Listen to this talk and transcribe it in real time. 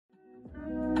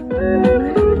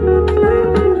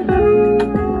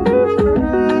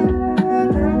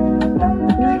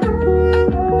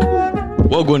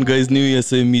Wagwan guys, new year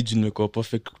same miji nimekuwa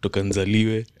perfect kutoka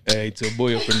nzaliwe. It's your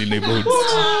boy, your friendly neighborhood.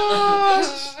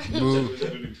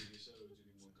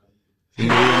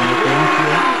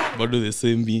 Bado the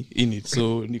same me in it.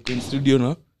 So niko in studio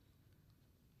na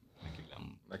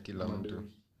kila mtu.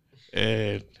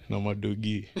 Na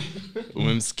madogi.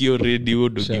 Umemsikia already huo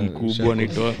dogi mkubwa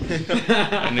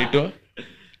anaitwa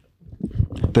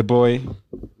The boy.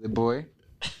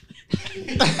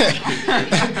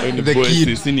 The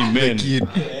kid.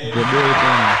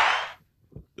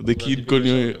 The kid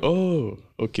kwenye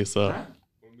okay sawa.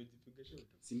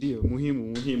 Ndio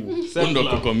muhimu.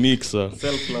 Ndo kwa mixer.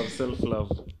 Self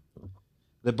love.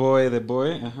 The boy. The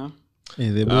boy.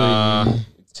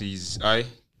 It is I,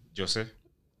 Jose.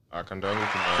 Akando yangu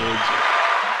kuna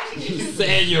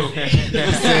Sejo.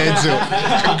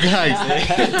 Guys.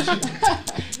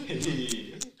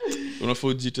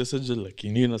 Unafojita Sejo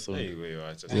lakini na sawa. Wewe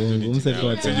acha. Sejo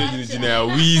ni jina ya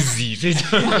wizi.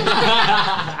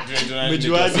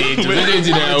 Umejuaje?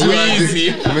 Jina ya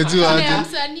wizi. Umejuaje?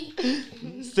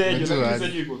 Sejo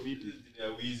iko vipi? Jina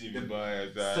ya wizi mbaya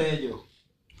sana.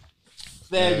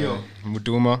 Sejo.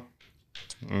 Mutuma.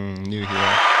 New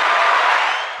year.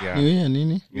 Yeah. New year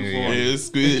nini?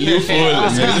 Yes, new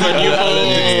fall.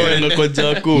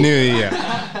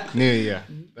 New year.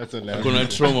 That's all. Kuna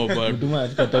trauma bado. Mtuma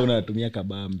hata unatumia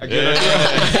kabambe.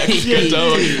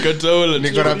 Kataola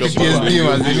niko na PTSD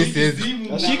mazini siwezi.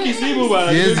 Shiki simu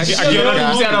bwana.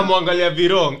 Akiona mtu anamwangalia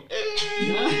virong.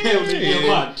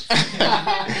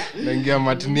 Naingia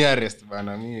matini arrest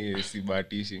bana, mimi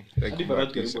sibahatishi.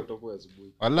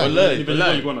 Wallahi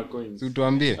nilikuwa na coins.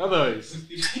 Tuambie. Otherwise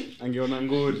angeona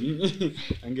ngori.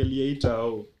 Angeliaita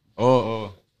au.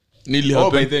 Nili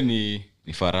happen. By then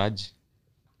ni Faraj.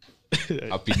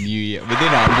 Happy New Year. But then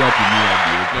happy New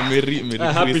Year. Merry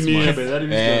Happy New Year.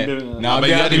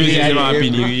 Happy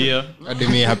New Year.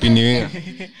 Happy New Year.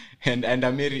 And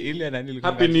a Merry ile na nini?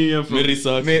 Happy New Year from Merry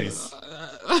Christmas.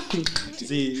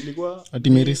 Si ilikuwa ati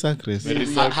Merry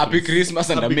Christmas. Happy Christmas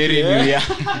and a Merry New Year.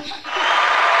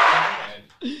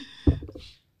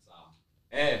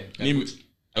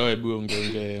 Hebu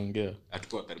ongea.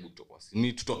 Atakuwa karibu kutoka.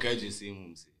 Ni tutokeaje simu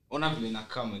msi. Ona vile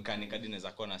inakaa mechanic hadi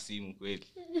inaweza kuwa na simu kweli.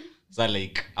 So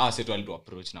like setu alitu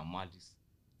approach na Malis.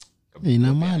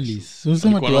 Ina Malis.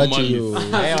 Unasema tuache hiyo.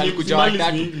 Walikuja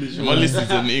watatu. Malis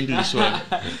is an English word.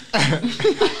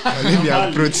 Walini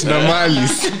approach na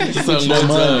Malis. Sasa ngoja.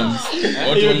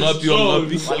 Watu wangapi?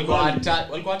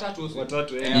 Walikuwa watatu.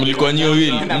 Mlikuwa nyio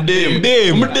wili.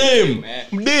 Mdem.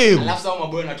 Alafu sasa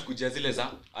maboyo natukuja zile za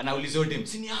anaulizia dem.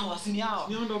 Sini hawa.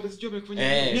 ndio umesijua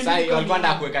umefanya. Sasa walikuwa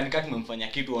ndio kuweka nikati tumemfanya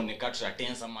kitu onekatu cha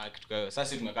tensa ama kitu kwa hiyo.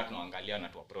 Sasa tumekaa tunaangalia na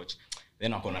tu approach.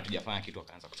 Then wakaona tujafanya kitu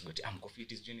akaanza kutugotea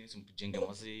mkofiti sijui nini simpujenge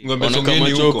mzee. Ngombe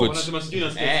kama choko. Wanasema sijui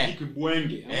nasikia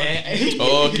kibwenge.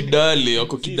 Kidale,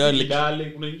 wako Kidale.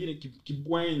 Kuna nyingine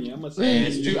kibwenye ama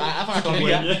sijui alafu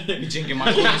anatuambia nijenge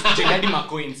macoins, nijenge hadi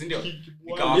macoins ndio.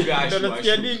 Nikamwambia ashu.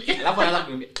 Alafu anaanza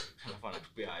kuambia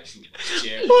anatupea ashu.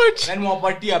 Na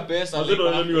nimewapatia pesa.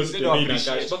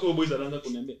 Mpaka boys anaanza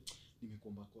kuniambia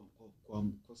nimekuomba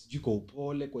kwa sijui kwa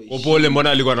upole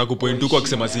mbona alikuwa anakupoint huko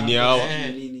akisema sini hawa.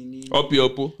 Opi.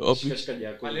 Shikaji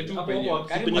yako.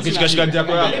 Akishikaji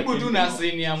yako. Karibu tu na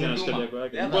sini ya mtuma.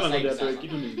 Mbona ngoja atoe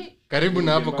kitu nini? Karibu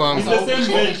na hapo kwangu.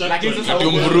 Lakini sasa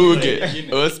atumvuruge.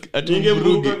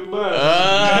 Atumvuruge.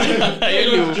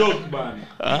 Hiyo joke bana.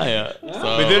 Haya.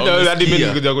 Sawa. Hadi mimi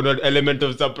nikuja kuna element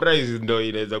of surprise ndio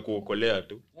inaweza kuokolea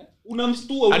tu.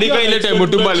 Unamstua. Hadi ile time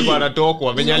mtumba alikuwa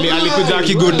anatokwa, venye alikuja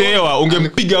akigotewa,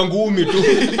 ungempiga ngumi tu.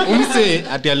 Umse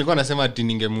ati alikuwa anasema ati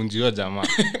ningemunjio jamaa.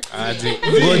 Aje.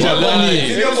 Ngoja kwani.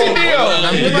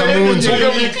 Nampiga munju.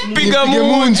 Piga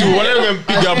munju, wala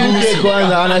ungempiga busu.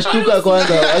 Kwanza anashtuka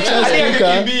kwanza. Acha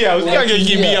kimbia,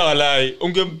 usiangekimbia walai.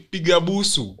 Ungempiga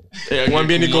busu.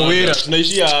 Mwambie niko wera,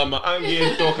 tunaishia ama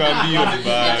angetoka mbio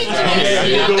vibaya.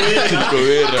 Niko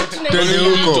wera. Twende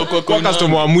huko. Kwa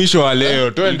customer wa mwisho wa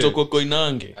leo, twende huko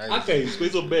Koinange. Akai, kwa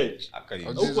hizo bench.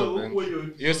 Huko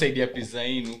hiyo side ya pizza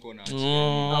in huko na.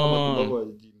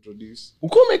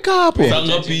 Uko umekaa hapo.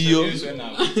 Sangapi hiyo?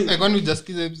 Kwani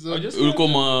hujasikiza episode?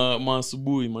 Ulikuwa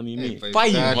maasubuhi manini?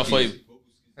 5.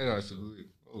 Asubuhi.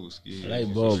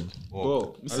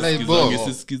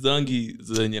 Sisikizangi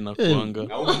zenye na kuanga.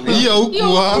 Hiyo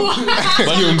huku hapo.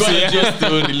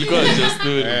 Ilikuwa just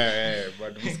story.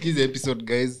 But msikize episode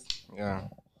guys. Yeah.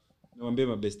 Niwaambie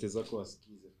mabeste zako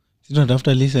wasikize. Sisi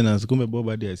tunatafuta listeners kumbe Bob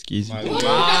hadi asikizi.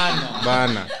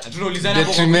 Bana. Tunaulizana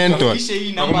hapo Detrimental. kisha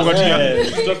hii namba.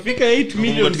 Tutafika 8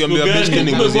 million tukiambiwa best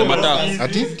ni ngozi ya matako.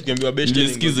 Ati Tukiambiwa best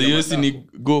nilisikiza hiyo si ni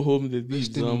go home the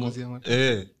beach.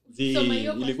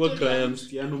 ilikuwa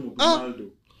Cristiano Ronaldo.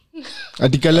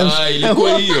 Ati Kalem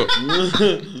Ilikuwa hiyo.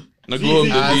 Na go home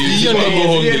the beach. Go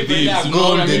home the beach. Go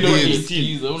home the beach.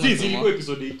 Sisi ilikuwa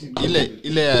episode 18.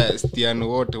 Ile ya Stiano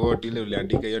wote ile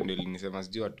uliandika hiyo ndio nilisema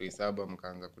sijui watu hesaba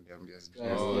mkaanza kuniambia sijui.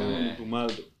 Cristiano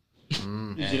Ronaldo.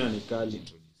 Jina ni kali.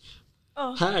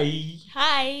 Oh.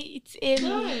 Hi, it's Amy.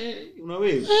 una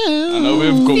wave? Ana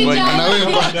wave kwa mic.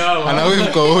 Ana wave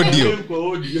kwa audio.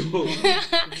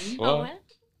 Oh,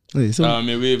 so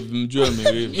Amewave, mjua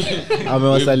amewave.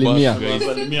 amewasalimia.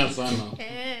 Wasalimia sana.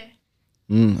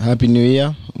 Happy New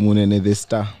Year Munene the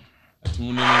Star.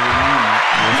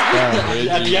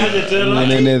 Atiaje tena?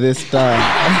 Munene the Star.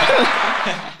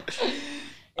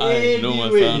 Noma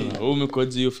sana. Wewe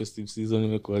umekuaje hiyo festive season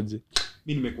imekuaje?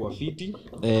 Mimi nimekuwa fiti.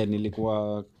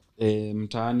 Nilikuwa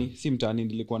mtaani, si mtaani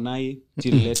nilikuwa naye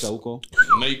till later huko.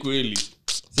 Na kweli.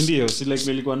 Si ndio, si like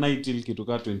nilikuwa naye till kitu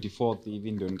ka 24th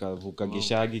hivi ndio nikavuka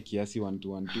Gishagi kiasi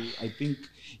 1212. I think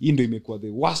hii ndio imekuwa the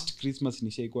worst Christmas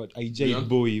nishaikuwa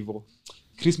boy hivyo.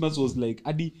 Christmas was like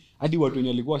hadi watu wenye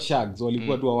walikuwa shags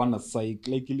walikuwa tu hawana psych,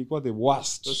 like ilikuwa the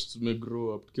worst. Just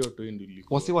grow up kiwa to end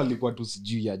ilikuwa. Wasi walikuwa tu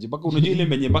sijui aje. Mpaka unajua ile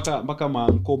menye mpaka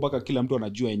manko mpaka kila mtu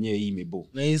anajua yenyewe hii imebo.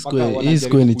 Na hii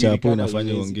square ni chapo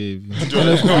inafanya ongee hivi.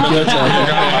 Tena kufikia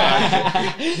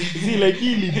Si like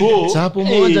hii libo. chapo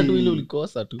moja tu ile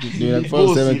ulikosa tu. Ndio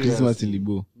kwa sema Christmas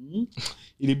ilibo.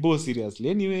 Ilibo seriously.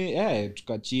 Anyway,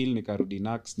 tukachill nikarudi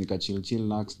Nax, nikachill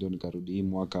Nax ndio nikarudi hii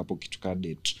mwaka hapo kitu ka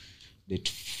date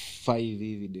 5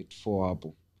 hivi date 4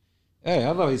 hapo.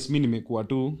 Otherwise mimi nimekuwa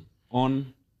tu on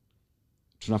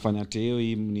tunafanya teo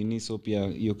hii nini, so pia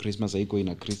hiyo Christmas haiko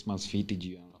ina Christmas fit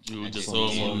juu ya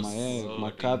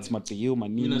makats mateo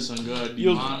manini. Mimi nashangaa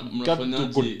Hiyo cut to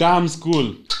go damn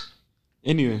school.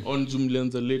 Anyway, on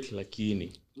jumlianza late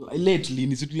lakini lately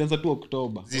ni tulianza tu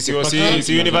October. Si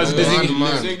university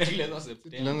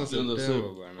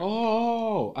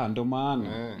ndo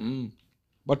maana.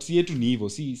 But si yetu ni hivyo,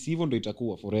 si hivyo ndo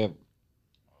itakuwa forever.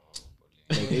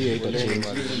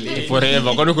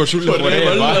 forever kwani uko shule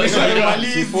forever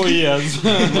 4 years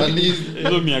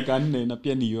hizo miaka 4 na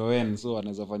pia ni UN, so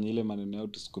anaweza fanya ile maneno yao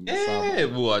tusikomea sawa.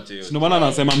 buache hiyo. Ndio maana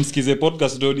anasema msikize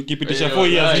podcast ndio nikipitisha 4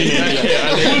 years mimi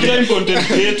full time content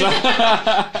creator.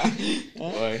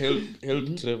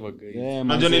 help Trevor guys.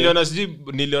 Najua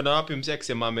niliona wapi msee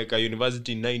akisema ameka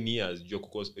university 9 years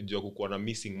juu kukuwa na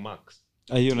missing marks.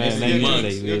 Hiyo na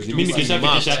mimi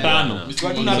nikishafikisha 5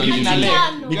 watu na bidii na leo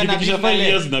nikifikisha 5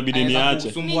 years inabidi niache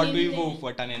kusumbua tu hivyo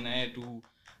ufuatane na yeye tu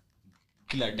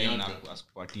kila time na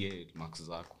asikupatie marks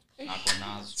zako nako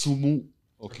nazo sumu.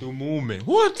 Okay, umume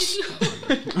what this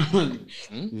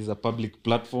is a public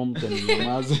platform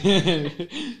tanimaze.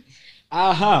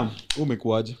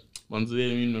 Umekuaje Manzi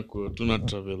mimi nimekuwa tuna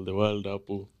travel the world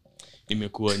hapo.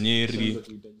 Nimekuwa Nyeri.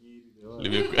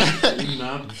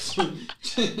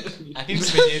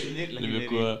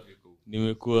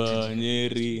 Nimekuwa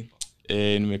Nyeri,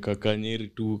 nimekaa Nyeri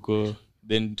tu huko,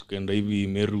 then tukaenda hivi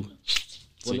Meru.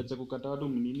 Wala cha kukata watu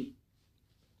nini?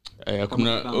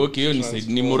 Hakuna hiyo ni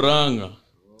side ni Murang'a.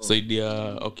 Side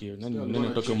ya nani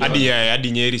kutoka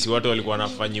hadi Nyeri si watu walikuwa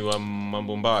wanafanywa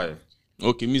mambo mbaya.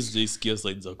 Mimi sijaisikia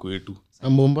side za kwetu.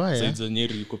 Mambo mbaya. Side za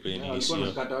Nyeri iko penye walikuwa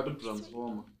wanakata watu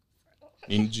transformer.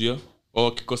 Ninjia.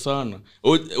 Kiko sana.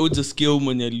 Ujasikia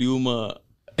mwenye aliuma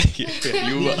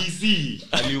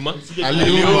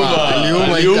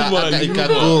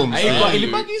ikagom.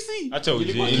 Ilipaki si. Acha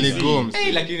uje. Iligom.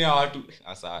 Lakini watu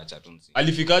asa acha tu.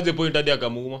 Alifikaje point hadi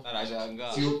akamuuma?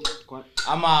 Anashangaa.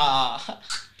 Ama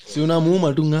si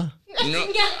unamuuma tu nga.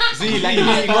 Si lakini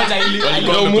ngoja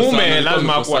alimuume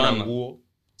lazima akuwa na nguo.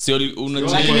 Si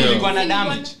unajua ilikuwa na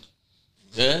damage.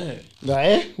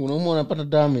 Unauma unapata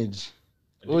damage.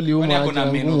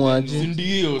 Uliuma aje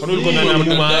ndio kwa ulikuwa na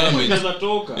muuma unaweza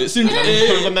toka si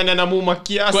ulikuwa na muuma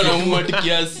kiasi kwa na muuma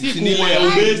kiasi ni ile ya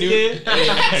ubeste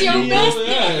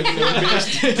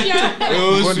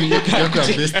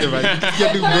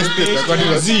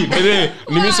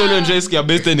mimi solo ndio ya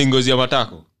best ni ngozi ya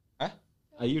matako.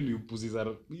 Hiyo ni upuzi za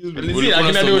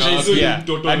ndio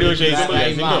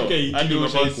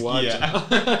ushaisikia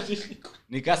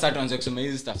nikasa tuanze kusema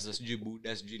hizi stuff za sijui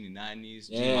Buddha sijui ni nani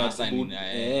sijui masa ni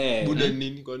Buddha ni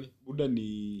nini kwani Buddha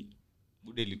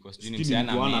ilikuwa sijui ni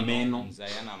mzayana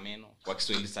meno kwa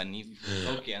Kiswahili sanifu.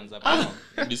 Ukianza hapo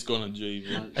disco unajua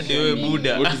hivyo hadi wewe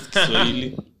Buddha what is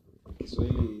Kiswahili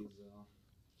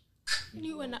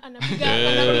ni anapiga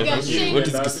what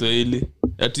is Kiswahili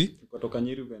ati kutoka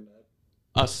Nyeri ukaenda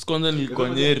kwanza nilikuwa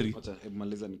Nyeri. Acha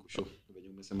maliza nikushow venye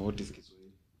umesema Otis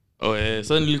Kiswahili.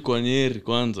 Sasa nilikuwa Nyeri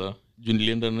kwanza juu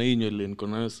nilienda na hii nywele niko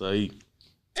nayo saa hii.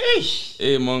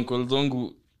 Uncle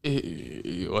zangu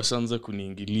washaanza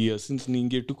kuniingilia since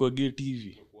niingie tu kwa gate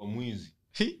hivi Kwa mwizi.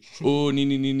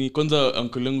 nini kwanza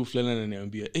uncle yangu fulani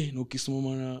ananiambia na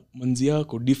ukisimama na manzi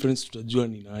yako difference tutajua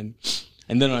ni nani.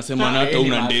 And then anasema na hata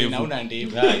una ndevu.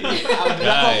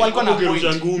 Walikuwa na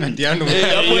kurusha ngumi. Hapo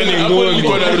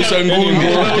nilikuwa narusha ngumi.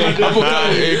 Hapo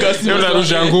kasi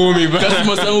Unarusha ngumi ba.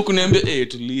 Customer sangu kuniambia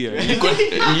tulia.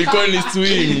 Nilikuwa ni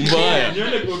swing mbaya.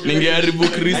 Ningeharibu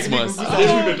Christmas.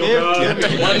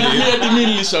 Hadi mimi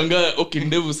nilishangaa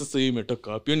ndevu sasa hii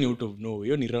imetoka wapi? Hiyo ni out of nowhere.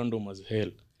 Hiyo ni random as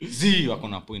hell. Wako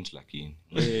na point lakini.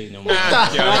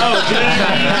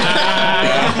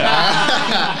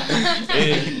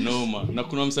 Noma. Na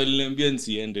kuna msali niambia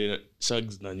nisiende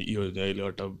shags na hiyo ile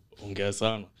wataongea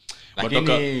sana.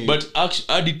 But actually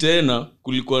hadi tena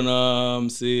kulikuwa na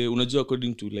mse unajua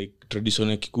according to like tradition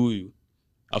ya Kikuyu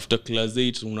after class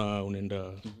 8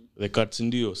 unaenda the cards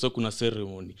ndio. So kuna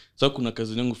ceremony. So kuna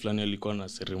kazi yangu fulani alikuwa na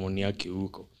ceremony yake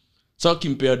huko. So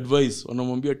akimpea advice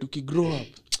wanamwambia tukigrow up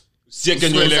Sieke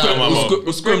nywele kama mama.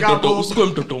 Usikue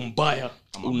mtoto mbaya.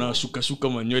 Unashuka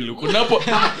manywele huko. Napo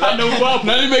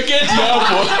na nimeketi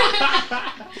hapo.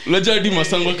 Unajua hadi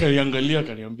masango akaniangalia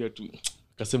akaniambia tu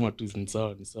akasema tu ni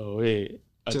sawa wewe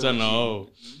achana wao.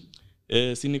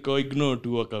 Si nikawa ignore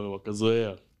tu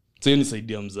wakazoea. Sasa ni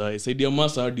saidia mzae. Saidia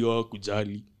masa hadi wao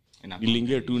kujali.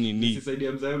 Niliingia tu nini. Si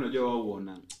saidia mzae unajua wao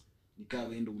uona. Nikaa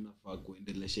wewe ndio unafaa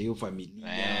kuendelesha hiyo familia.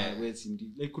 Wewe si ndio.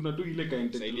 Like kuna tu ile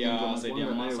kind saidia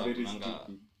masa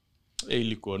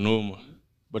ilikuwa normal.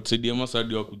 But saidia masa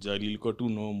hadi wa kujali ilikuwa tu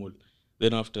normal.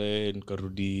 Then after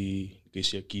nikarudi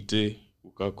nikaishia Kite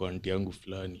ukaa kwa aunti yangu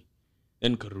fulani.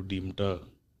 Then nikarudi mtaa.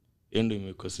 Ndio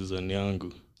imekuwa season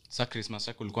yangu. Sasa Christmas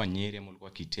yako ulikuwa Nyeri ama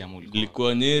ulikuwa Kite ama ulikuwa?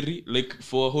 Nilikuwa Nyeri like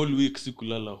for a whole week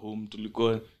sikulala home.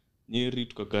 Tulikuwa Nyeri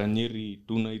tukakaa Nyeri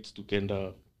 2 nights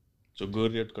tukaenda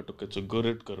Chogoria tukatoka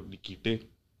Chogoria tukarudi Kite.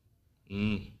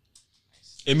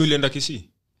 Emi ulienda Kisii?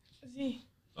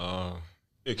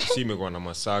 Kisii imekuwa na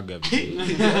masaga vile.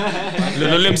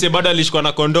 Lole mse bado alishikwa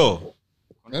na kondoo.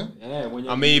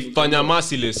 Ameifanya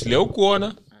merciless leo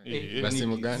kuona. Basi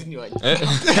mgani?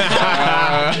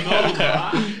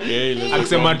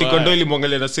 Akisema ati kondoo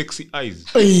ilimwangalia na sexy eyes.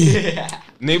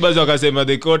 Neighbors wakasema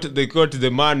they caught the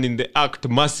man in the act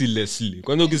mercilessly.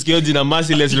 Kwanza ukisikia jina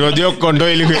merciless unajua kondoo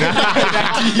ilikuwa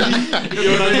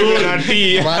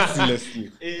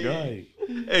Mercilessly.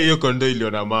 hiyo kondoo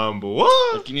iliona mambo.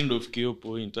 Lakini ndio fikia hiyo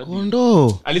point.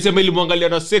 Kondoo. Alisema ilimwangalia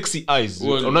na sexy eyes.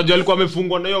 Unajua alikuwa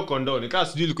amefungwa na hiyo kondoo. Nikaa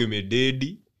sijui ilikuwa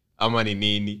imededi ama ni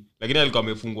nini. Lakini alikuwa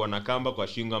amefungwa na kamba kwa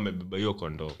shingo amebeba hiyo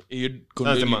kondoo.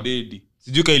 Kondoo ilidedi.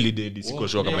 Sijui kama ilidedi, siko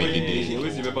sure kama ilidedi.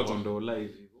 Hawezi beba kondoo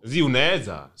live.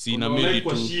 Unaweza. Si ina meli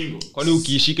tu. Kwani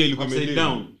ukiishika ilikuwa imededi.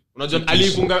 Unajua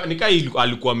alifunga nikaa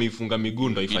alikuwa ameifunga miguu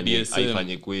ndo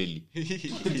ifanye kweli.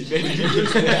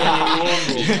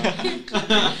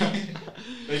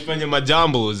 Ifanye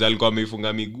majambo alikuwa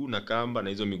ameifunga miguu na kamba na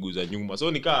hizo miguu za nyuma.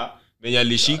 So nikaa mwenye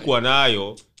alishikwa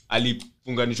nayo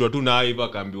alifunganishwa tu na hivyo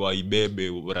akaambiwa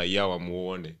ibebe raia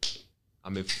wamuone.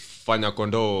 Amefanya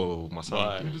kondoo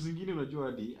masaa. Vitu zingine unajua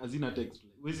hadi hazina text.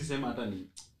 Huwezi sema hata ni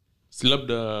si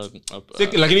labda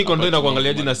lakini kondoo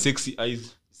inakuangaliaje na sexy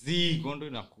eyes? Kondoo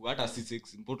inakuwa hata si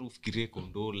sexy. Mpoto ufikirie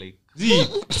kondoo like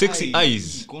sexy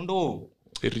eyes. Kondoo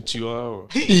Richi wao.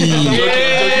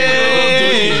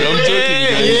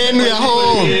 Yenu ya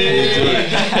home.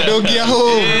 Dog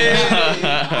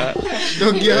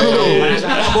ya home.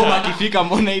 Boba akifika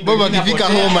mbona hivi? Boba akifika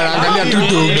home anaangalia tu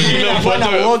dogi.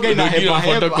 Mbona uoga ina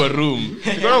hepa kwa room.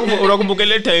 Unakumbuka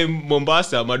ile time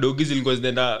Mombasa madogi zilikuwa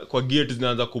zinaenda kwa gate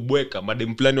zinaanza kubweka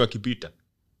madem plani wakipita.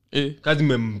 Kazi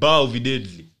membao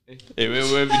videdly.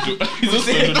 Wewe vitu hizo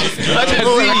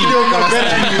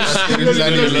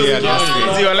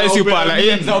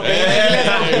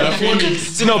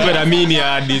sina opera mini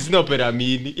hadi sina opera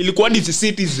mini ilikuwa ni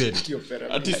Citizen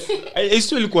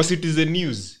hiyo ilikuwa Citizen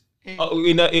News.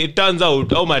 It turns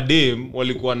out au madem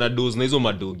walikuwa na dose na hizo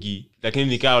madogi lakini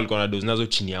nikaa walikuwa na dose nazo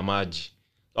chini ya maji.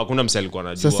 Hakuna msali alikuwa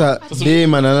anajua. Sasa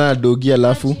dem anana dogi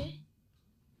alafu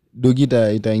dogi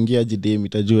itaingia dem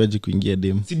itajua aje kuingia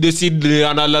dem. Si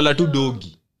analala tu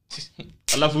dogi.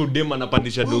 Alafu dem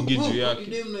anapandisha dogi juu yake.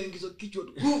 dem naingiza kichwa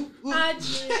tu.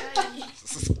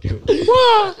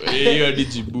 hiyo hadi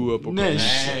jibu hapo. Mzee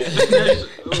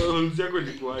yako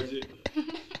ilikuaje?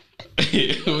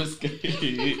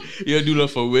 Hiyo ndio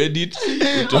for edit.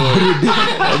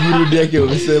 Aburudi yake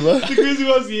umesema. Siku hizi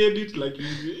wasi edit lakini.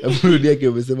 Aburudi yake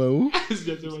umesema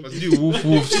Sijasema. Sijui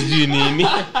woof sijui nini.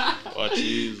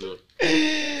 wachizo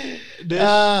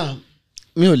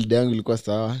mi holiday yangu ilikuwa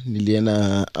sawa,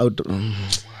 nilienda out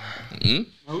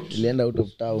nilienda out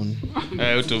of town.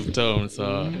 Out of town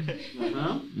sawa.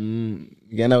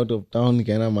 Nikaenda out of town,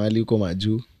 nikaenda mahali huko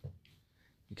majuu,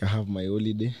 nika have my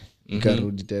holiday,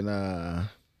 nikarudi tena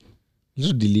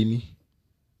rudi lini,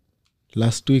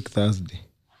 last week Thursday.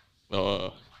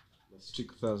 Last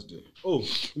week Thursday.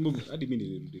 Hadi mimi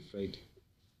nilirudi Friday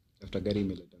after gari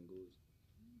imeleta nguo.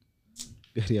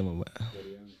 Gari ya mama.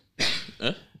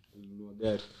 Nilinunua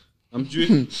gari.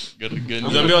 Amjui?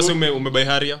 Uzambia wasi umebuy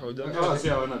Harrier? Hawa si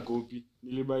hawana kopi.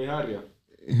 Nilibuy Harrier.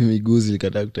 Miguu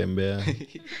zilikataa kutembea.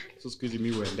 So siku hizi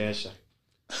mimi huendesha.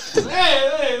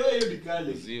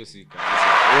 Sio si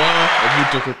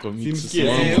Hebu toka kwa mix.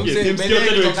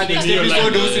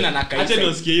 Acha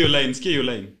niosikie hiyo line, sikia hiyo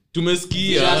line.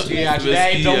 Tumesikia.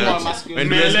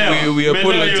 And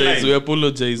we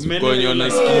apologize kwa wenye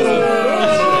wanasikiza.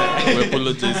 We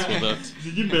apologize for that.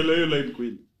 Sijimelewa hiyo line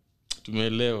kweli.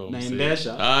 Tumeelewa.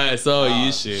 Naendesha. Haya sawa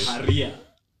iishe. Harrier.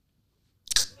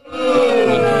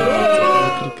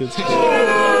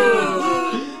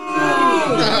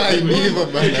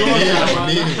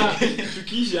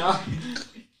 Tukisha.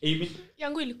 Amy.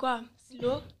 Yangu ilikuwa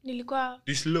slow. Nilikuwa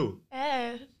slow.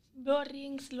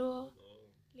 boring, slow.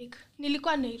 Like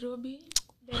nilikuwa Nairobi.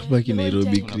 Baki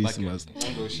Nairobi Christmas.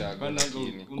 nanga ushago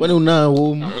lakini. Kwani una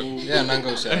home? Yeah,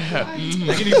 nanga ushago.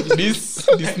 Lakini this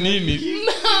nini?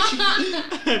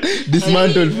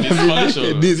 Dismantle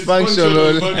family.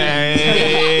 Dysfunctional.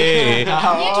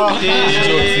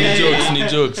 Ni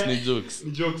jokes.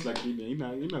 Ni jokes lakini ina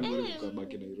ngori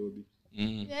kubaki Nairobi.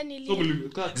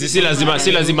 Si lazima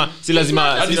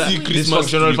Hadi si Christmas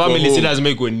dysfunctional tulikuwa family, si home. lazima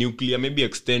ikuwe nuclear, maybe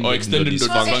extended. Extended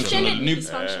dysfunctional.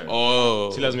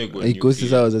 Oh. Si lazima ikuwe Haikosi nuclear.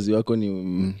 sawa, wazazi wako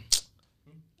ni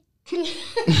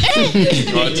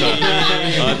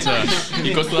Acha.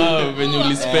 Iko sawa venye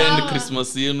ulispend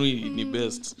Christmas yenu ni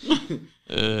best.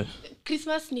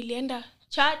 Christmas nilienda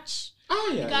church.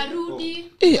 Karudi.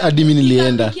 hadi mimi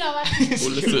nilienda.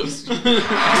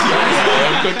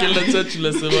 Kwa kila church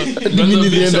unasema Mimi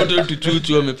nilienda. shout out to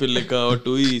chuchu wamepeleka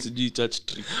watu hii sijui church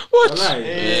trip.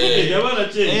 Jamaa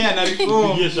change. ana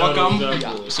reform wakampia.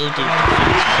 Shout out to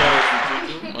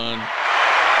man.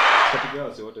 Kapiga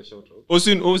wase wote shout out.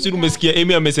 Osin umesikia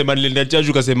Amy amesema nilienda church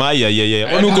ukasema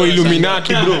aya. Oni uko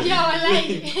Illuminati bro. Ya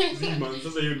walai.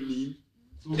 Sasa hiyo ni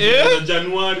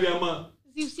Januari ama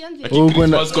Usianze.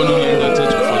 Christmas kwa nini unaenda church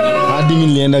kufanya? Hadi mimi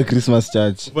nilienda Christmas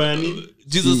church. kufanya nini?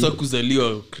 Jesus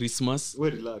hakuzaliwa Christmas. We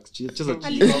relax. Cheza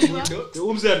Alizaliwa.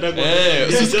 umse anataka.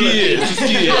 Usikie.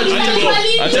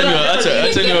 Acha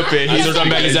niwape Hizo history.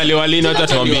 tuambie alizaliwa lini, hata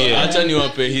tuambie. Acha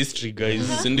niwape history guys,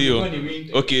 si ndio?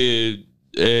 Okay,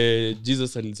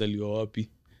 Jesus alizaliwa wapi?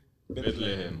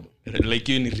 Bethlehem.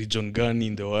 Like hiyo ni region gani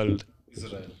in the world?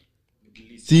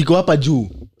 Si iko hapa juu.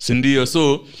 Si ndio?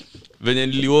 So venye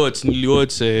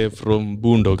niliwatch from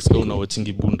Boondocks, kama una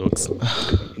watchingi Boondocks.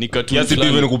 Ni cartoon Kiasi tu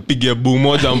fulani. hivi nikupigia boom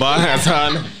moja mbaya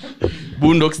sana.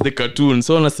 Boondocks the cartoon.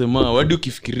 So wanasema wadi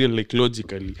ukifikiria like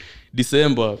logically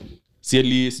December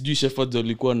sijui shepherds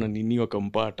walikuwa na nini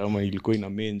wakampata ama ilikuwa ina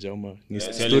menja ama ni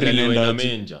story inaenda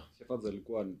menja. Shepherds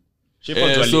alikuwa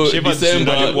Shepherds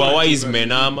December walikuwa wise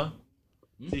men ama.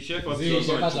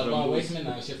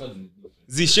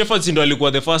 Shepherds ndo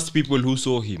alikuwa the first people who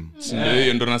saw him. ndio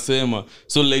hiyo ndo nasema.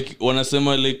 So like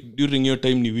wanasema like during your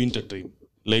time ni winter time.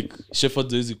 Like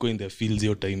shepherds always go in their fields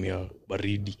your time ya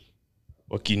baridi.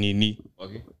 Wakinini.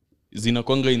 Okay.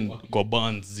 Zinakwanga kwa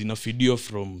bands, zinafidiwa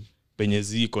from penye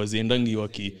ziko ziendangi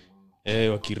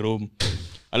wakirom.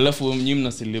 Alafu nyinyi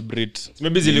mna celebrate.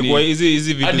 Maybe zilikuwa hizi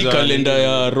vitu hadi za kalenda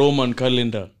ya Roman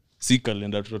calendar. Si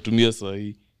kalenda tutatumia saa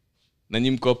hii. Na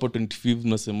nyinyi mko hapo 25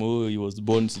 mnasema he was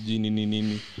born sijui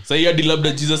nini. Sasa hii hadi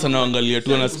labda Jesus anaangalia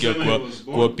tu anasikia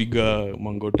kuwapiga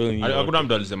mangotoni. Hakuna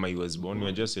mtu alisema he was born, we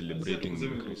were just celebrating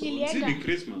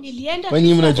Nilienda. Kwa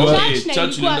nini mnajua? Church Ilikuwa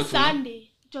ulienda kwa- Sunday.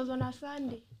 It was on a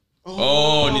Sunday.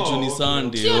 Ni Juni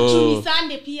Sunday. Sio Juni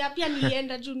Sunday pia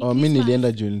nilienda Juni. Mimi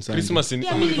nilienda June sana. Christmas.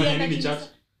 Pia mimi nilienda Juni.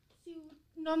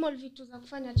 Si normal vitu za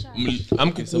kufanya church.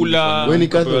 Amkukula, Wewe ni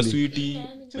mkapewa Catholic? sweetie.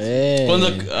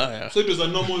 Kwanza So it was a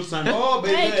normal Sunday. Oh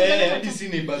baby, hadi si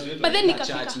neighbors wetu. But then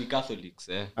nikafika. Church ni Catholics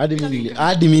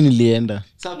Hadi mimi nilienda.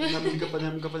 Sasa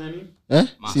mkafanya nini?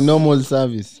 Si normal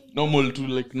service. normal to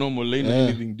like normal ain't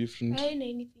anything different. Haina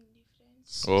anything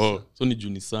different. So ni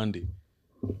Juni Sunday.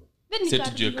 Then Set to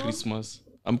your nikarudi. Christmas.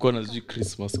 Amkuwa na sijui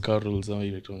Christmas carols ama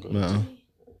ile tonga.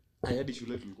 Hadi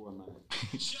shule tulikuwa nayo.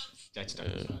 Church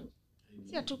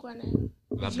Si hatukuwa na.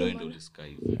 labda wewe ndio ulisikia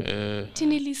hivyo.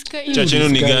 Tiniliska cha chenu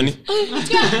ni gani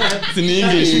ni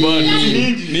English bad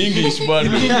ni English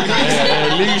bad ni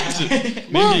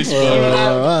English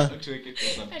bad Tuweke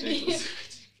subtitles.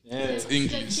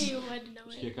 English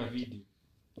Kieka video.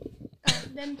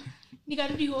 Then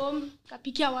nikarudi home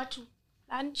kapikia watu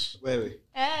lunch. Wewe.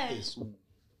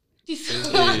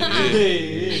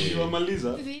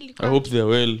 Wamaliza. I hope they are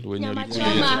well when you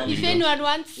Choma, if anyone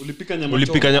wants. Ulipika nyama.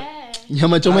 ulipika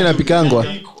nyama choma inapikangwa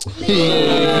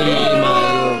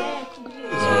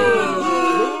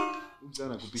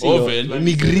oven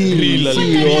ni grill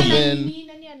si oven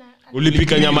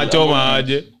ulipika nyama choma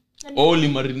aje all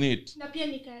marinate Na pia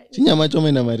si nyama choma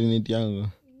ina marinate yangu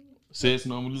sasa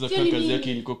namuuliza kaka kazi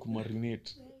yake ilikuwa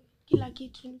kumarinate kila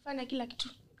kitu, nifanya kila kitu.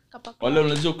 Kapaka. wale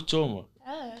unajua kuchoma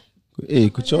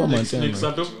kuchoma tena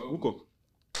Nexato huko.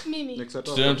 Mimi.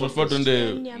 Nexato. tena tunafaa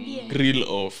tuende Niambie. grill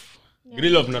off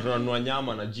grill of tunanunua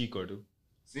nyama na jiko tu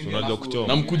unajua kuchoma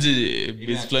na mkuje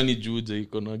base fulani juja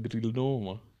iko na grill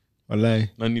noma wallahi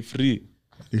na ni free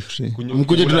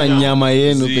mkuje tu na nyama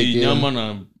yenu si pekee nyama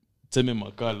na tuseme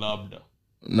makaa labda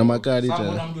na makari Sasa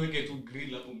tena mbona mtu weke tu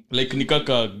grill hapo? like ni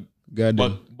kaka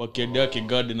garden backyard yake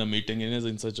garden ameitengeneza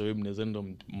in such a way mnaweza enda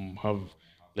have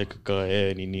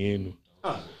like nini yenu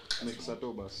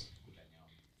Nexato basi.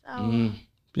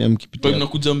 pia kwa mkipitia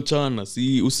mnakuja mchana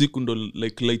si usiku ndo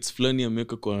like lights fulani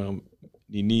ameweka kwa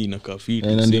nini na kafiti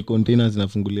na ndio containers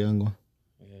zinafunguliangwa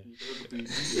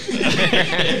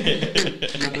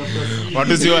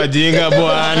watu si wajinga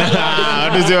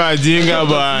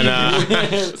bwana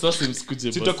sasa msikuje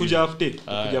basi Sitakuja after.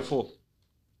 Kuja 4.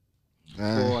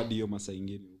 4 hadi hiyo masaa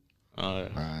ingine.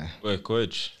 we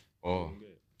coach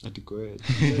Atiko wewe.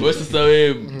 wewe sasa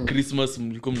wewe Christmas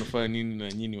mlikuwa mnafanya nini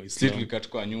na nyinyi Sisi Waislamu tulikaa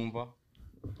kwa nyumba.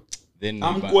 Then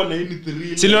Amkuwa na any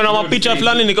thrill. siliona mapicha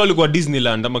fulani nikao ulikuwa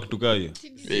Disneyland ama kitu kama hiyo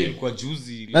kwa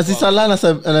juzi. na si Salana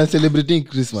ana celebrating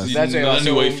Christmas That's why nani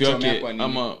wasema wife mchomea yake kwa nini?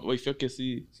 ama wife yake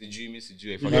si Sijui Wife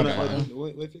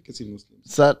yake si Muslim.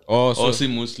 si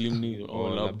muslim ni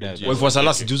labda wife wa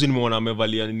Salas juzi nimeona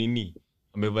amevalia nini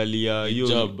amevalia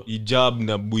hiyo hijab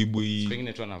na buibui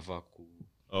pengine tu anavaa ku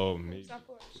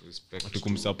respect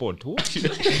tukumsupport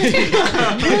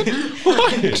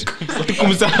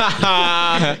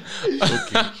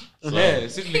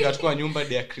sisi tulikaa kwa nyumba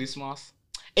ya Christmas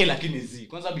lakini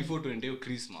kwanza before tuende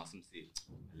Christmas msee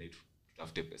like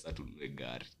tutafute pesa tununue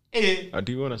gari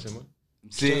ati wewe unasema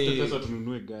Pesa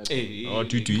tununue gari.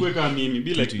 twi Kuweka mimi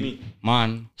be like me.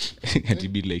 man ati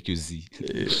be like you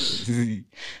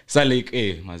so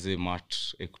like mazee mat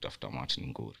kutafuta mat ni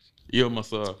ngori hiyo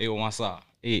masaa masaa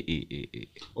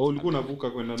Ulikuwa unavuka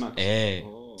kwenda na.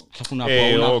 alafu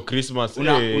unapoa Christmas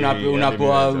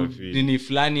unapoa nini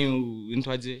fulani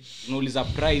unaitwaje unauliza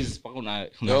price paka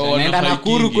unaenda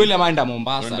Nakuru kweli ama enda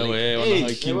Mombasa wana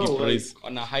hiking price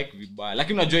wana hike vibaya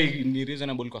lakini unajua ni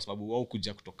reasonable kwa sababu wao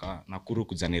kuja kutoka Nakuru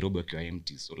kuja Nairobi wakiwa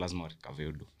empty so lazima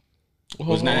recover do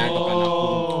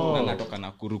natoka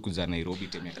Nakuru kuja Nairobi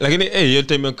tena lakini hiyo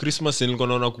time ya Christmas nilikuwa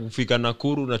naona kufika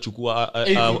Nakuru nachukua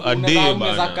a day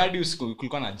bana kadi usiku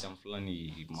kulikuwa na jam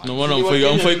fulani no maana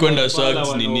mfai kwenda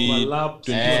Sharks nini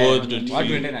 24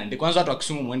 watu ende na ndege kwanza watu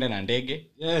wakisumu muende na ndege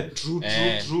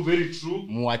True very true.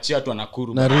 muachie watu wa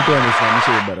Nakuru na Ruto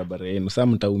amesimamisha hiyo barabara yenu sasa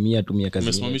mtaumia tu miaka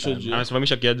amesimamisha juu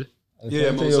anasimamisha kiaje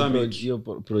hiyo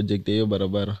project hiyo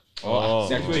barabara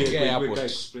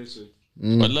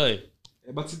wallahi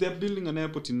But they are building an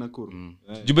airport in Nakuru.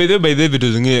 by the way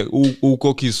vitu zingine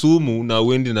uko Kisumu na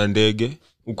uendi na ndege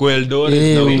uko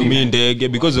Eldoret na utumii ndege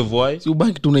because of why si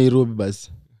ubaki tu Nairobi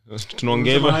basi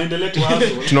tunaongea Tunaendelea kuhaso.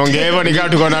 tunaongea hivyo nikaa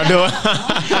tuko na doa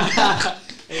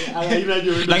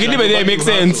lakini by the way make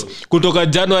sense kutoka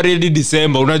January hadi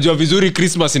December unajua vizuri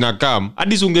Christmas ina come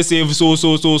hadi unge save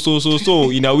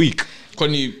so in a week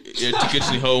kwani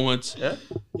ticket ni how much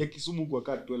Ya Kisumu kwa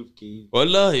kaa 12k.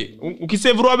 wallahi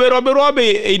ukisave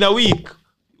robe in a week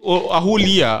a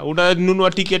whole year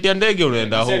unanunua ticket ya ndege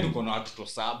unaenda sasa home tuko na watu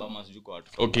 7 ama sijui kwa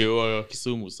watu okay wa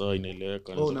Kisumu sawa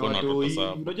inaeleweka Na watu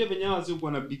unajua venye wazee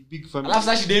kwa na big family. alafu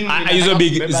sasa shida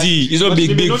hizo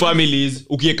big families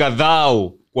ukieka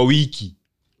dhao kwa wiki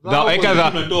dhao eka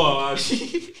dhao Unatoa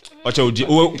wapi? acha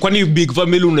kwani big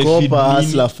family unaifeed Kopa nini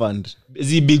Hustler Fund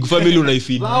big family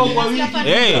unaifeed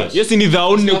yes ni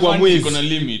dhao 4 kwa mwezi kuna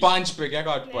limit punch peke yake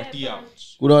watupatia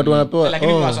kuna watu wanapewa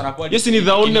lakini watu wanapewa yes ni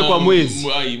dhao 4 kwa mwezi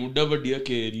mudavadi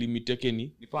yake limit yake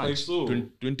ni punch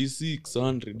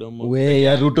 2600 ama we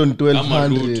ya Ruto ni ama 1200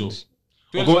 Ruto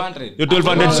 1200 yo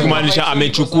 1200 kumaanisha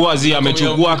amechukua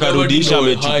akarudisha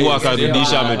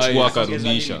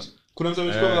Kuna mtu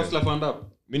amechukua Hustler Fund up.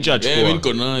 Mimi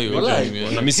niko nayo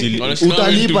na mimi si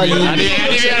Utalipa lini? hadi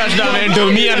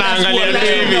anatumia na angalia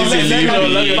hivi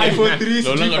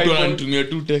Lola tu anatumia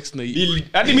tu text na hii.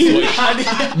 hadi mimi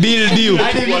deal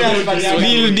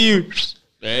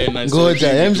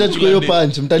Ngoja, mshachukua hiyo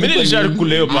punch, mimi mtalipa.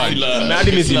 nilishakula hiyo punch na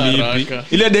hadi mimi silipi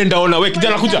ile denda ona wewe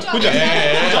kijana kuja kwa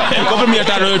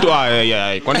 500 yetu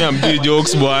kwani amdi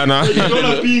jokes bwana ndio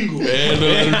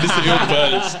narudisha hiyo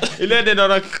pulse. ile denda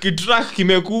ona kitrack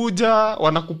kimekuja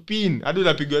wanakupin hadi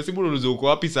unapigwa simu unazo uko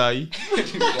wapi saa hii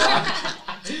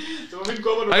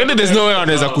lakini there's no way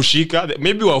anaweza kushika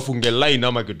maybe wafunge line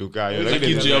ama kitu kayo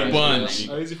Lakini juu ya punch.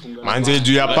 manze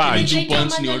juu ya punch Juu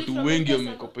punch ni watu wengi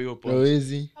wamekopa hiyo punch.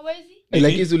 Hawezi. Hawezi?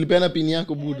 Lakini ulipeana pini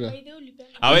yako buda. By the way,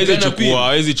 ulipeana.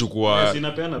 hawezi chukua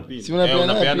Sinapeana pin. Si unapeana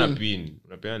unapeana pin.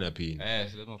 pin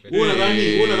si lazima upe.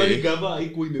 Unadhani gava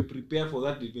iko imeprepare for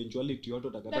that eventuality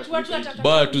watu That watakata. watu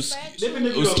watakata. But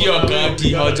usikie wakati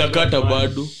hawajakata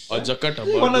bado.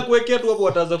 Wanakuwekea tu hapo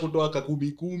wataanza kutoa ka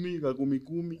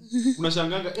 10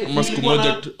 unashanganga Ama siku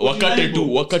moja wakate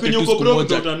tu siku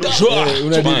moja.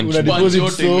 Una deposit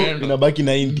so inabaki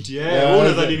 90.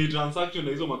 Unadhani ni transaction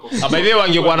na hizo makosa. by the way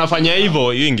wangekuwa wanafanya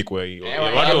hivyo hiyo ingekuwa hiyo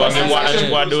watu wangekuwa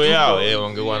wanachukua do yao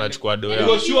wangekuwa wanachukua do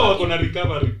yao Sure wako na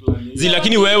recovery plan.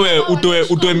 lakini wewe utoe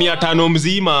 500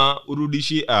 mzima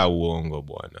urudishie uongo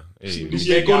bwana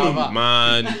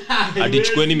man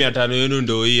adichukueni 500 yenu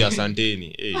ndio hii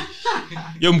asanteni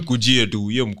hiyo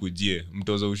mkujie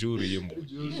mtoza ushuru hiyo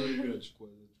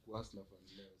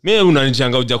mimi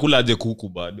unanichanga ujakula aje kuku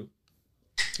bado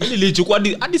mimi nilichukua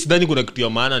hadi sidhani kuna kitu ya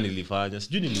maana nilifanya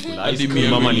sijui nilikula ice cream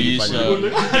mama nilifanya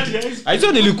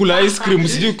aizo nilikula ice cream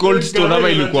sijui cold store ama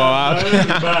ilikuwa wapi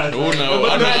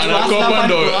anakopa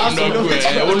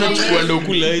ndo unachukua ndo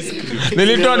kula ice cream.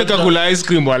 nilitoa nikakula ice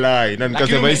cream walai na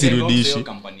nikasema hii sirudishi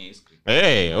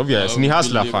obvious ni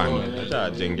hustler fan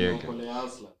atajengeka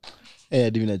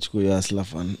hadi mimi nachukua hiyo hustler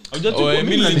fan.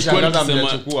 Mimi nilikuwa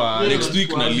nikasema next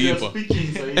week nalipa.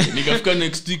 Nikafika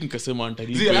next week nikasema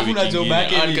nitalipa. Alafu na job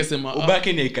yake nikasema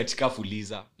ubake ni katika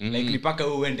fuliza. Like nipaka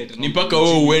wewe uende tena. Nipaka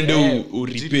wewe uende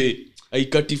urepay.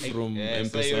 Aikati from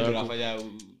M-Pesa yako.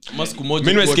 Masiku moja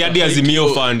mimi nimesikia hadi Azimio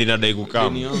fund inadai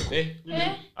kukama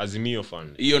Azimio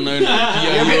fund hiyo nayo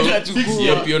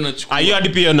pia nachukua hiyo hadi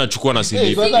pia nachukua na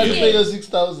silipi Sasa alipa hiyo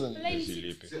 6000.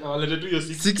 Walete tu hiyo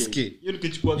 6k. hiyo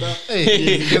nikichukua da.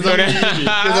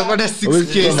 Unaweza pata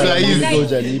 6k saa hizi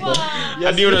hujalipa.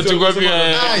 hadi unachukua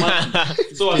pia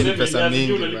So waseme pesa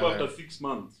mingi unalipa after 6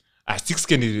 months.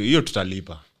 6k ni hiyo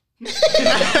tutalipa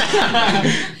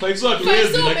 5 so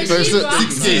hatuwezi lakini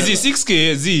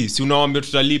 6k si unawaambia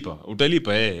tutalipa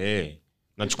utalipa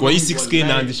nachukua hii 6k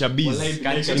naanzisha biz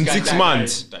in 6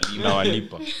 months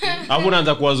nawalipa hapo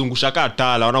unaanza kuwazungusha kaa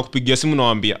tala wanakupigia simu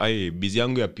nawaambia biz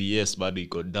yangu ya PS bado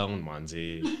iko down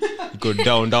manze iko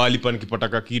down ndawalipa nikipata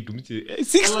ka kitu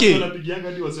 6k wanapigianga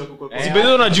hadi wasi wako kwa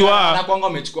sibezo unajua na kwangu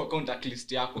amechukua contact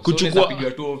list yako Kuchukua-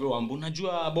 pigiwa tu ovyo wambu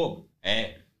unajua Bob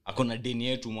akona deni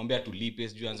yetu mwambie tulipe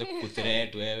sijui anze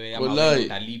kukuthreat wewe ama Wallahi.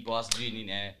 utalipa sijui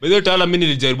nini bezo tala mimi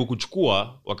nilijaribu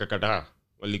kuchukua wakakataa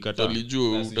walikataa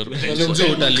Walijua Utalipa.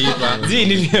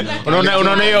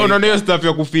 unaona hiyo stuff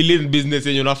ya kufill in business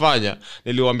yenye unafanya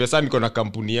niliwaambia sana niko na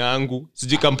kampuni yangu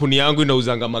sijui kampuni yangu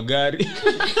inauzanga magari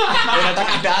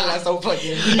nataka dala sasa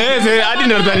ufanye hadi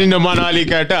nadhani ndio maana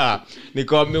walikataa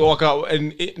nikaambia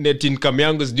net income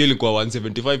yangu sijui ilikuwa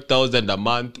 175,000 a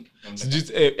month sijui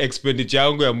expenditure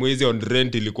yangu ya mwezi on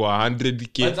rent ilikuwa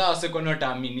 100k kwanza wasekono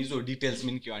taamini hizo details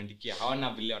mimi nikiwaandikia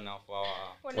hawana vile wanafaa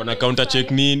wana counter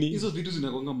check nini hizo vitu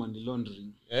zinagonga money laundering.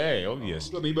 obvious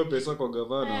Mtu ameiba pesa kwa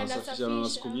gavana Anasafisha. wasafisha na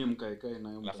wasukumie mkaekae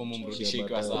nayo. alafu mumrudishie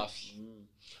ikiwa safi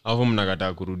alafu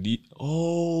mnakataa kurudi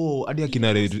hadi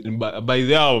akina by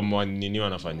the way nini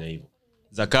wanafanya hivyo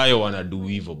Zakayo wanadu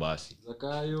hivyo basi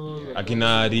Zakayo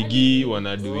akina Rigi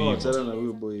wanadu hivyo achana na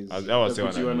huyo boys. Hawa wase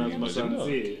wanadu Wana hivyo.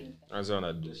 masanze. Sasa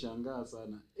wanadu Shangaa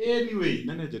sana. Anyway,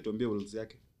 nani hajatuambia rules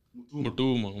yake?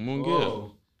 mtuma umeongea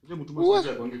Ndio mtuma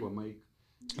sasa kwangi kwa mic.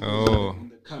 On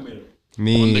The camera.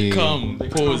 on the me cam The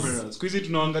pause camera. Siku hizi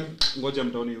tunaangalia ngoja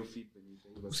mtaone hiyo feed.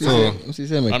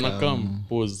 usiseme anakam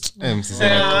pause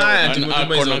msiseme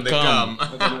akona cam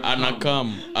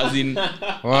anakam as in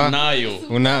anayo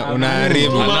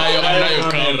unaharibu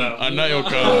anayo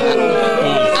cam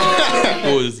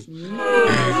pause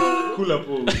Kula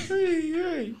pause.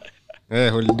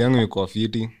 holiday yangu imekuwa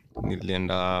fiti.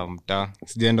 Nilienda mtaa,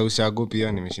 sijaenda ushago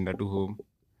pia, nimeshinda tu home.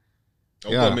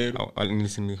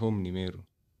 Nilisema home ni Meru.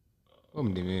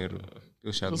 Home ni Meru.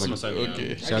 Ushago.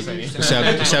 okay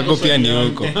Ushago pia ni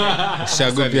huko.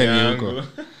 Ushago pia ni huko.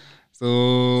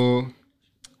 So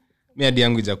hadi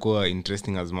yangu ijakuwa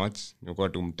interesting as much. Nilikuwa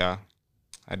tu mtaa.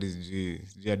 hadi sijui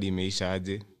hadi imeisha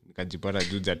aje nikajipata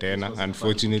juja tena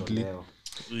unfortunately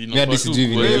mimi hadi sijui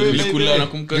nilikula na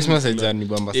kumka Christmas haijani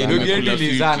bamba sana ndio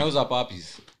nilizaa nauza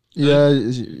puppies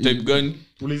type gani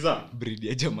uliza breed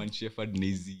ya German Shepherd na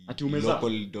hizi Ati umezaa?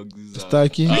 local dogs za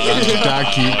staki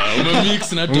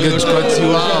umemix na ungechukua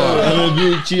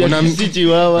chihuahua si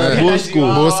chihuahua bosco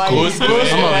ama Bosco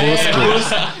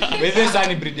wewe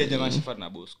sana breed ya German Shepherd na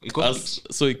Bosco iko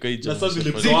so ikaija sasa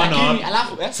zilipoana lakini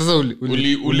alafu sasa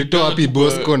ulitoa wapi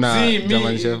Bosco na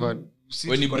German Shepherd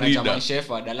When ni you breed German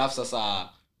Shepherd alafu sasa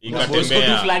Ikatembea. Bosco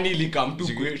tu fulani ilikam tu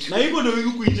kwetu na hivyo ndio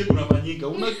huku nje kunafanyika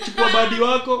unachukua badi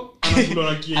wako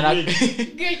anakula na kienyeji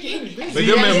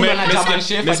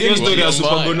Mesikia story ya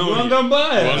Super Gonori. wanga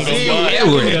mbaya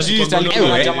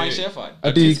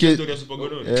ati Story ya Super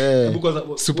Gonori.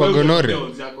 Super Gonore.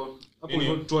 hapo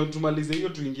hivyo tumalize hiyo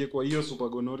tuingie kwa hiyo super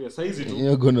gonorrhea saizi tu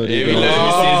hiyo gonorrhea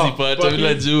siwezi pata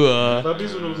bila jua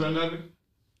Papis unauza ngapi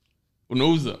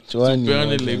unauza Chwani peane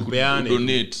moja. like Peane.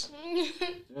 donate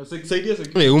saidia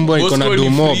Umbwa iko na Bosco ni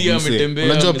dumo free, ametembea,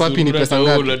 unajua papi ni amezurura pesa hata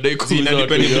ngapi unadai kuuza Zinalipa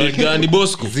watu ni breed yake. gani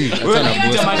Bosco? hata na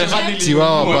Bosco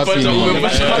chihuahua papi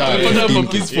Umepata ni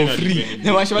papis for free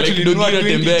like dogi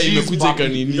inatembea imekuja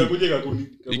ikanini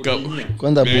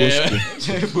kwanza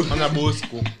bosco Ana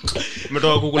Bosco.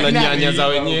 Umetoka kukula nyanya za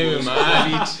wenyewe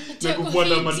mahali.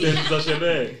 kufuata matendo za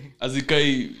sherehe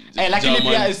azikai lakini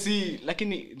German. pia si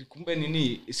lakini kumbe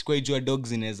nini sikuijua dogs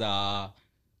zinaweza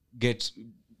get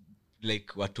like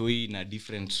watoi na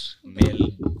different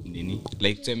male nini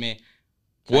like tuseme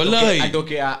Walai.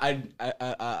 atoke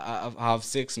have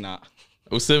sex na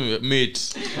useme mate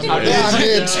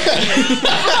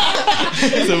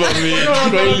sema mate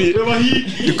kweli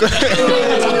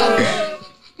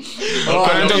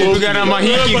Wakaanza kupigana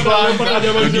mahiki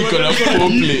kwanza. niko na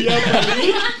foreplay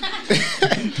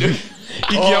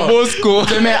Ikia Bosco.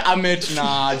 tuseme amet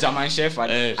na German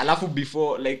Shepherd Eh. alafu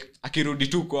before like akirudi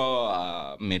tu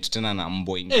kwa met tena na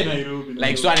mbwa ingine Nairobi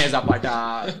like so anaweza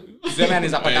pata tuseme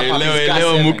anaweza pata puppies ka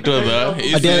leo 7. muktadha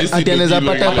Ati anaweza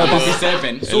pata Puppies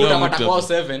 7 so Elewa utapata muktadha. kwa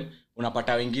 7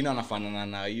 unapata wengine wanafanana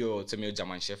na hiyo tuseme hiyo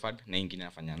German Shepherd na ingine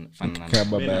anafanana ka na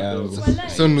baba yangu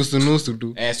so nusu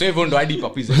tu so hivyo ndo hadi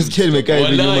puppies sikia nimekaa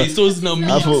hivi nyuma walai so zina mix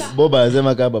hapo boba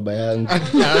anasema ka baba yangu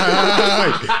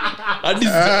hadi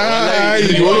walai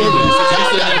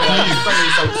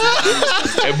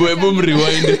ebu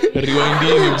mrewind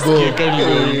msikie kali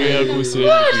ongea kuhusu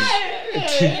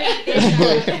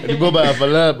ni boba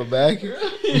afanana na baba yake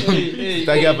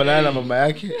sitaki afanana na mama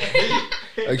yake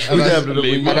akikuja mtoto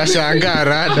mwingine anashangaa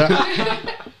rada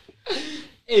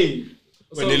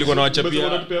Nilikuwa nawachapia.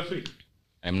 unatupea free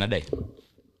mnadai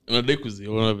unadai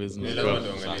kuziona business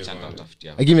acha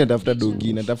nitafutia lakini natafuta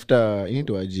dogi natafuta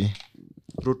inaitwaje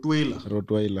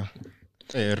Rottweiler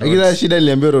lakini shida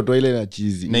niliambia Rottweiler na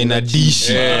chizi na ina dish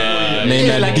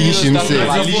mse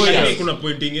Kuna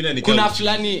point ingine ni kuna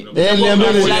fulani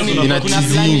niliambia ina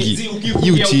chizingi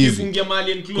you cheese ukifungia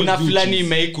mahali enclosed. kuna fulani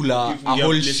imeikula a Ukifungia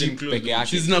whole place sheep enclosed. peke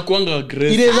yake zinakuanga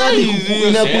aggressive ile dhani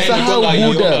inakusahau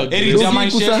buda Eri German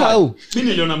dogi kusahau mimi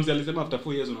niliona mzee alisema after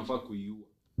 4 years unafaa kuiua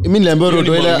mimi niliambia Hiyo ni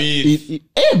Rottweiler mamii.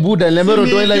 buda niliambia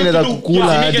Rottweiler inaweza kukula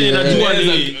Mimi aje ninajua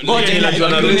Ngoja, ninajua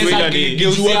na Rottweiler ni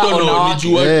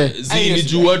Ni ni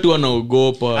juu watu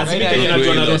wanaogopa Azimi kenye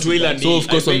najua na Rottweiler ni so of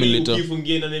course I think wameleta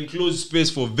ukifungia in an enclosed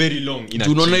space for very long ina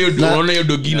tunaona hiyo Na- tunaona hiyo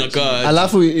dogi inakaa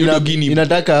alafu Hiyo dogi ni-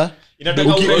 inataka inataka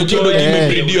Uki- utoe- uki- dogi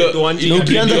imebridiwa- utoe- ina-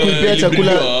 ukianza Ilibridiwa- kuipea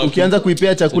chakula ilibridiwa ukianza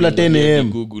kuipea chakula Sasa 10 am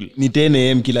Google. ni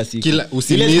 10 am kila siku Kila- usimiss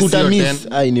ile siku hiyo utamiss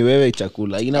 10. ai ni wewe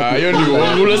chakula hiyo ni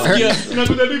uongo, unasikia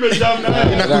inakuja tu imejam na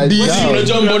Basi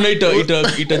unajua mbona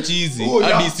ita chizi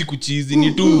hadi siku chizi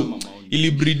ni tu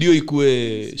ilibridio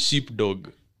ikue sheepdog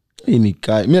ni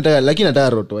kai mimi nataka lakini nataka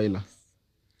Rottweiler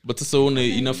but sasa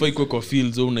inafaa ikue kwa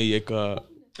fields au unaiweka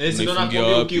Eh, si ndo unaifungia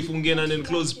nakwambia wapi? ukifungia in an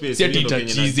enclosed space, Si ati hiyo ndo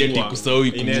itachizi, kenye ati najua. kusahau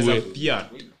ikumbue. Inaweza pia.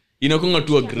 inakonga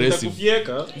tu aggressive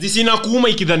kufieka Zisina kuuma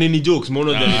ikidhani ni jokes,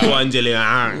 mbona unajua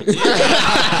Angela.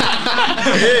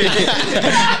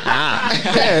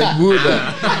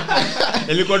 buda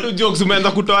Ilikuwa tu jokes,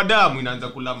 umeanza kutoa damu inaanza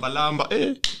kulambalamba.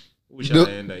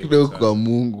 Ushaenda hiyo. kidogo kwa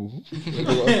Mungu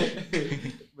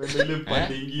mbele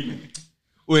pande nyingine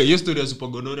Wewe, hiyo story ya Super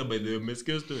Gonorrhea by the way,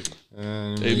 umesikia hiyo story?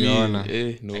 nimeona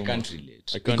no, I can't relate.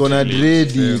 I can't iko na relate.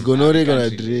 dread gonorrhea iko na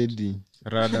dread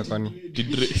rada kwani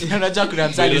Unajua kuna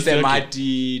msali alisema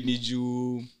ati ni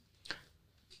juu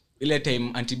ile time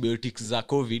antibiotics za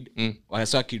covid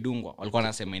walikuwa kidungwa walikuwa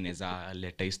wanasema inaweza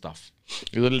leta hii stuff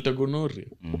Izaleta gonorrhea.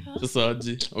 Sasa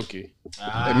aje okay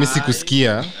mi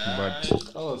sikusikia but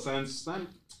science sasa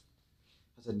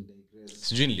ni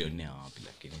sijui nilionea wapi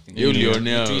lakini I think hiyo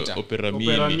ulionea Twitter. opera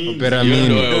Opera mini mini. Opera Hiyo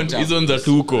mini. ndo- hizo nza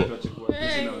tuko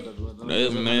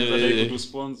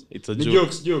It's a Ni joke.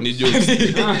 jokes. Ni jokes.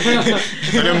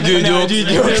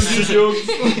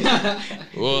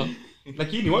 Wow.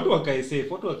 Lakini watu wakae safe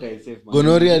man.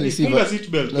 Gonorrhea ni Funga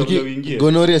seatbelt kabla uingie.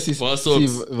 gonorrhea si Fast si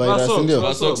socks. virus ndio.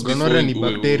 Fast socks Gonorrhea ni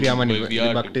before bacteria ama ni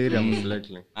viatu. bacteria most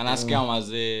likely. Anasikia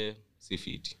mazee si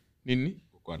fiti. Nini?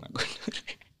 Kwa na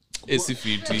Si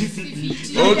fiti.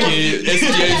 Okay,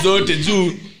 STI zote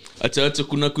juu. Acha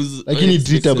kuna Lakini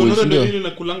treatable Gonorrhea ndio. ndio ile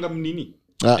inakulanga mnini.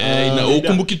 ina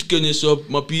ukumbuki tukionyesha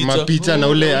Mapicha na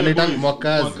ule anaita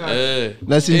mwakazi.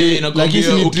 Na si lakini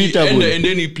si ni treatable.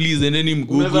 endeni please endeni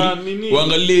mgoogle Unaweza nini?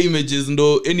 uangalie images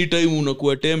ndo anytime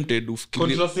unakuwa tempted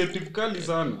Contraceptive kali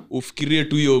sana. ufikirie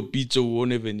tu hiyo picha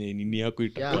uone venye nini yako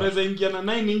itakuwa. Unaweza ingia na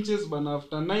 9 inches bana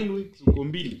after 9 weeks uko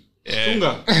mbili.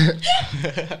 Funga.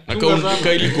 Na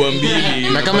kama ilikuwa mbili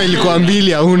Na kama ilikuwa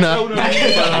mbili hauna.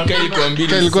 kama ilikuwa mbili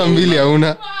Kama ilikuwa mbili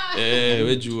hauna.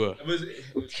 wewe jua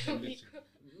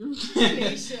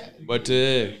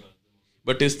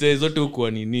but STI zote huko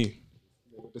nini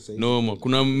no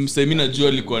kuna msemi najua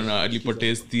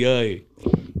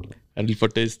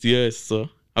alipata STI sasa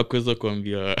hakuweza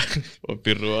kuambia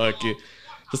wapiro wake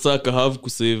sasa aka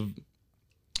kusave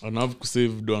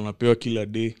ndo anapewa kila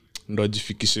day ndo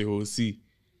ajifikishe hosi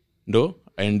ndo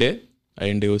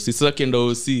aende hosi sasa akienda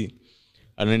hosi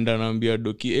anaenda anaambia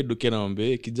doki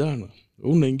anamwambia kijana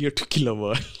unaingia tu kila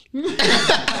mahali.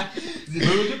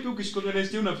 Unajua pia ukishikana na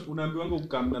STI unaambiwa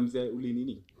ukamna mzee uli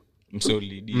nini?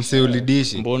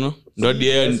 Mseulidishi. Mbona? Ndo hadi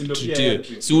yeye atutie.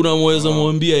 Si unamweza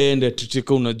mwambia yende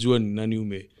atiteka unajua ni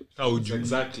nani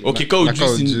Exactly. Okay,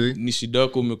 kama ujui ni shida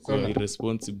yako umekuwa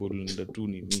irresponsible ndio tu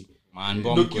nini.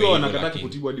 Ndio kiwa wanakata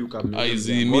kutibu hadi ukamna.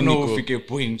 Mbona ufike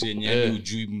point yenye hadi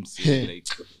ujui mse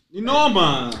like. Ni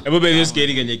noma. Hebu bado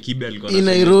skeri kwenye kibe alikuwa In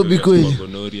Nairobi kweli.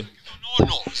 gonorrhea. No,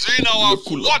 zina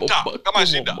wakuota kama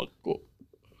shida.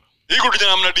 Hii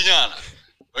kutijana mnadinyana.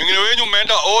 Wengine wenyu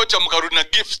mmeenda ocha mkarudi na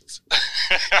gifts.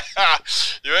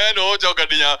 Yoenda ocha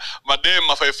ukadinya madem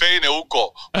mafefeine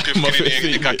huko.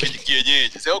 Ukifikiri nika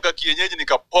kienyeji. Sasa uka kienyeji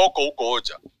nikapoko huko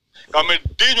ocha.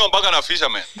 Kamedinywa mpaka na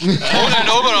fisherman.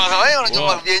 Unaenda huko na wewe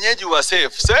unajua vienyeji wa safe.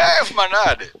 Safe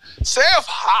manade. Safe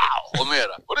how?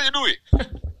 Omera. What are you doing?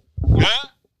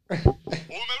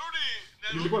 Umerudi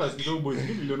Nilikuwa nasikiza boys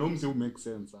niliona umse make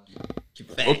sense sana.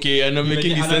 Okay, ana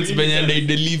making sense when I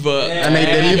deliver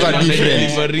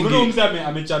different. Unaona umse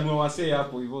amechanua wasee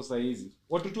hapo hivyo saa hizi.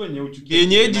 Watu tu wenye uchukie.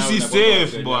 Kienyeji si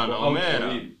safe bwana,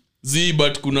 Omera.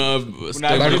 but kuna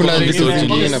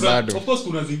zingine bado. Of course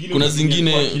kuna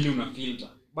zingine kwa akili una filter.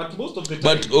 But most of the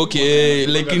time okay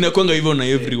like inakwanga hivyo na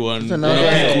everyone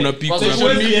una pick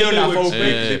social media na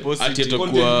ati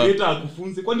atakuwa creator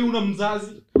akufunze kwani una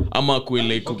mzazi ama kwa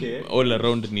like all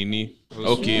around nini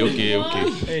okay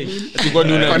Tulikuwa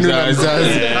ni una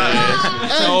mzazi.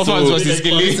 Fans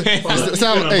wasisikilize.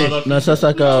 Na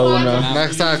sasa ka una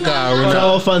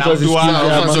fans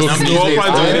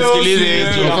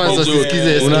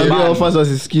wasisikize unaambia fans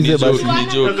wasisikize basi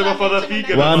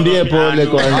waambie pole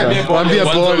kwanza waambie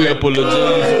pole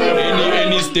apologize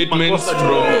any statements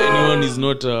from anyone is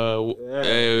not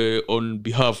on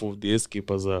behalf of the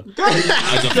escape as a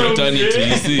fraternity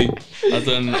you see as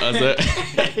a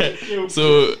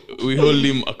so we hold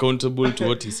him accountable to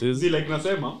what he says like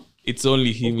nasema it's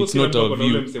only him it's not our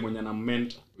view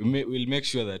we'll make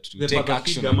sure that we the take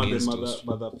action against those.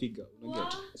 mother figure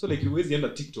unaget so like you always enda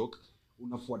TikTok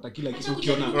unafuata kila kitu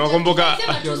ukiona Unakumbuka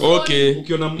okay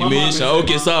ukiona mama imeisha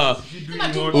okay sawa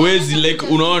uwezi like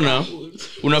unaona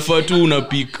unafaa tu una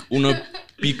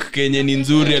pick kenye ni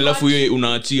nzuri alafu hiyo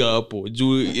unaachia hapo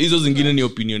juu hizo zingine ni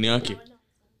opinion yake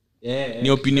ni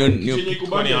opinion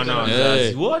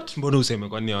wazazi. What? Mbona useme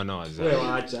kwa nini wana wazazi? wewe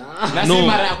acha Na si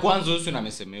mara ya kwanza usio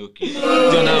namesema hiyo kitu.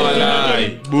 Tena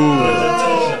walai.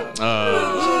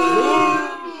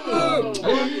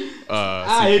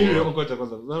 anyway ngoja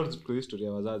kwanza lazima tuko history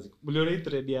ya wazazi mliona hii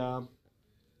thread ya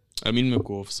I mean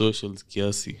nimekuwa off socials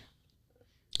kiasi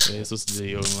so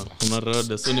sijaiona kuna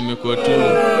rada so nimekuwa tu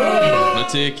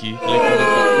nacheki like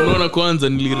unaona kwanza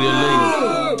nilirealize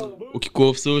ukikuwa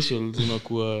off socials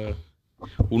unakuwa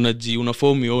una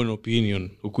form your own opinion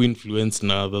uku influence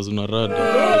na others una rada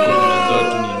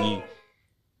unaanza tu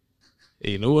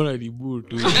nini no one alibu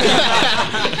tu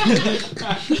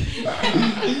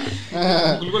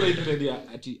kulikuwa na hii thread ya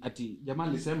ati jamaa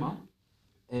alisema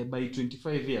by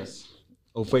 25 years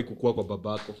aufai kukua kwa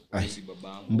babako si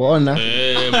babangu mbona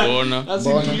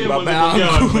baba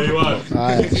yangu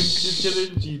cheze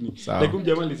chini like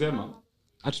jamaa alisema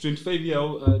at 25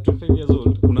 years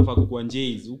old unafaa kukua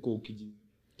njays huko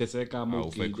teseka ama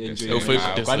Ufai ukienjoy. Ufai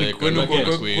Kwani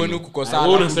kwenu kuko Wewe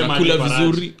sawa unasema kula ati Faraji.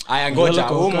 vizuri aya ngoja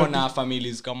humo na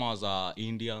families kama za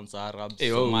Indians, Arabs,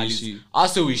 Somalis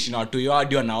asa uishi na watu yao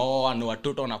hadi wanaoa na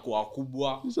watoto wanakuwa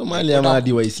wakubwa Somalia ama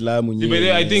hadi Waislamu But nyinyi.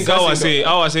 I think I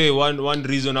say one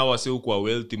reason I say kwa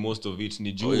wealthy most of it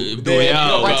ni juu do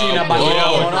yao wakati inabaki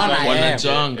wanaona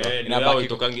wanachanga inabaki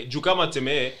juu kama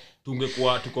tuseme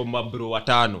tungekuwa tuko mabro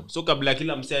watano, so kabla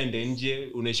kila msee aende nje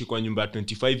unaishi kwa nyumba ya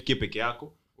 25k peke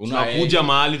yako, tunakuja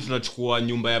mahali tunachukua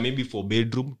nyumba ya maybe 4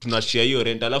 bedroom, tunashare hiyo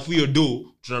rent, alafu hiyo do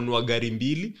tunanunua gari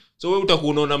mbili, so wewe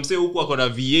utakuwa unaona msee huko ako na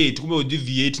V8 kumbe ujui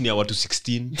V8 ni ya watu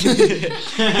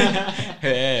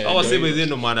 16 hawa sema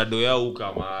zeno maana do yao huko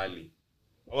mahali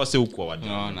hawa sema huko watu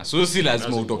na so si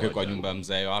lazima utoke kwa nyumba ya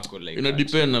mzae wako like ina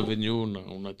depend na venye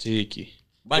unacheki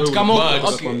but kama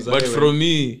but for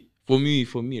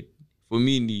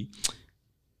me ni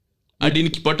hadi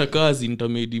nikipata kazi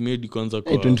nitamedi kwanza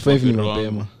kwa 25 ni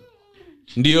mapema.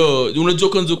 ndio unajua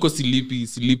kwanza uko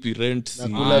silipi rent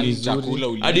chakula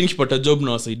hadi nikipata job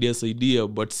na wasaidia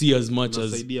but see as much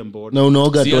as Saidia mbona. Na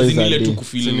unaoga si as twice a ile tu day.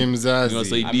 kufeel ni mzazi.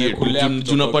 niwasaidie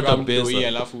tunapata pesa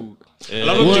alafu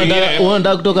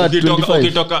Unataka kutoka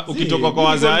 25. ukitoka kwa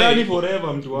wazae Ndani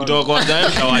forever mtu wangu. ukitoka kwa wazae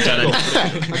utawaachana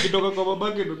Akitoka kwa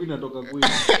babake ndio inatoka kweli.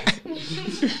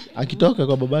 Akitoka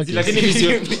kwa babake. lakini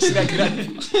visio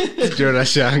Ndio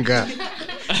nashanga.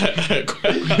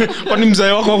 kwani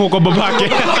mzae wako wako kwa babake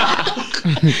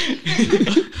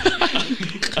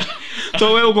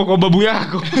so wewe uko kwa babu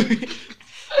yako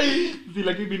Si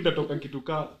lakini mimi nitatoka kitu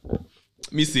ka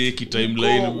mi sieki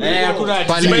timeline hakuna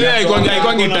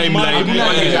haikwangi timeline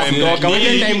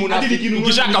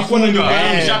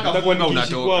ukishakafunga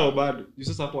unatoka kwao bado.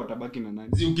 Sasa hapo watabaki na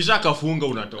nani? ukishakafunga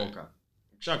unatoka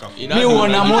mi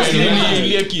uona mostly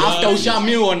Tulie kiasi. after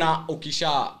mi uona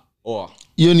ukisha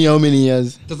Hiyo ni how many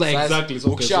years? Sasa exactly. So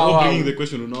ukishaoa- bringing the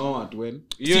question unaoa watu when?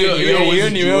 hiyo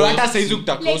ni wewe hata saizi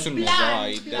utakosa unaweza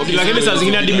okay, lakini saa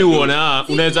zingine hadi mimi uona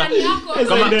unaweza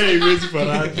Kama haiwezi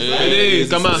Faraji.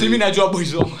 kama mimi najua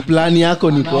boys wangu Plan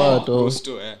yako ni kwa watu.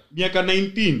 Gusto, Miaka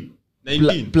 19.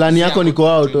 19 Plan yako ni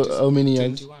kwa watu how many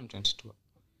years?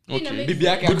 22 bibi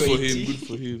yake good ako for him 18 good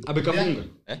for him Abekafunga.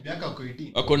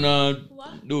 akona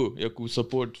do ya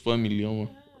kusupport family ama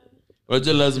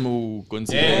waje lazima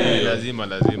uconsider lazima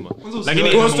Lakini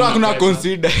Gusto hakuna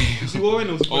consider usiwewe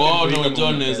na usipate. na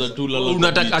unajua naweza tu lala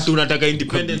unataka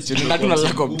independence hatuna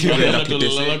la computer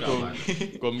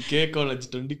kwa mkeka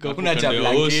unajitandika hapo Hakuna cha kando ya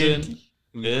ocean.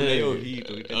 blanketi. Hiyo hii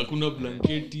tu. Hakuna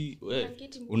blanketi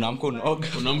unaamka unaoga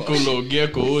unamka unaogea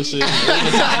kwa ocean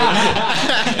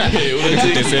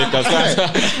unateseka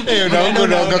sasa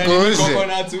Unaoga koose.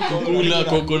 coconuts huko kula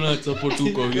coconut hapo tu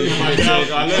kwa vile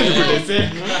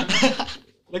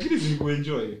Lakini si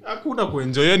kuenjoy. hakuna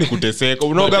kuenjoy ni kuteseka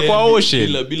unaoga kwa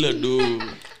ocean bila do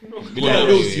Bila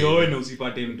ndio usioe na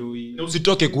usipate mtoi.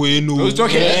 usitoke kwenu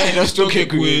usitoke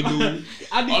kwenu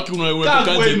hadi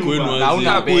unatakaje kwenu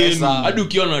hauna pesa hadi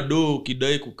ukiwa na do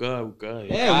ukidai kukaa ukae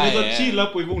Unaweza chill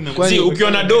hapo hivyo una. si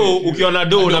ukiona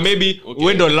do na maybe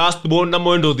wewe ndo last born ama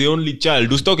wewe ndo the only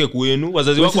child usitoke kwenu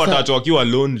wazazi wako wataachwa wakiwa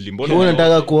lonely mbona Wewe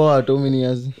unataka kuoa watu how many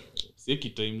years? siki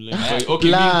timeline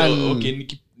Plan. okay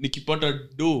nikipata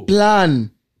do Plan.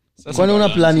 Kwani una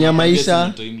plan ya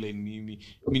maisha? timeline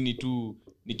mimi tu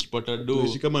nikipata do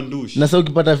Kama ndushi. Na sasa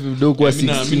ukipata video kwa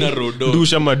 60. mimi na rodo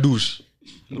douche ama douche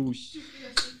Na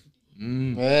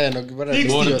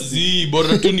ukipata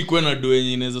bora tu nikuwe na do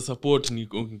yenye inaweza support mimi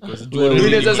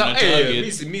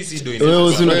si do Wewe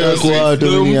unataka kuoa watu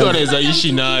how many mtu years? anaweza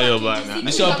ishi nayo bana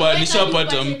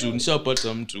nishapata mtu so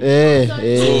ni tu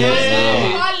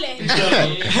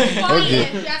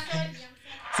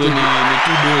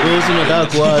do Wewe unataka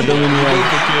kuoa watu how many years?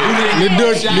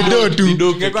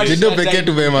 ni do pekee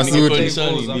tuvae masuti.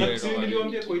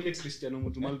 Niliwaambia kwa ile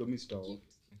Cristiano Ronaldo Mr.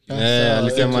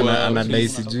 Alisema anadai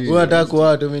sijui. Wewe unataka kuoa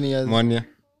watu how many years? Mwania.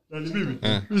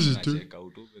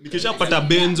 nikishapata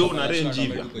benzo na range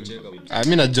hivi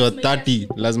Mimi najua 30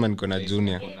 lazima niko na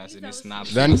junior.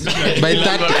 Then by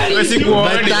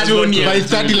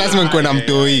 30 lazima niko na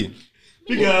mtoi.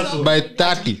 By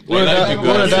 30.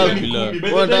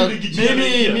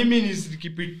 mimi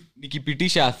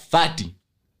nikipitisha 30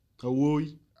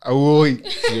 Kauoi. Auoi.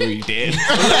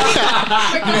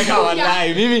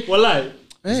 mimi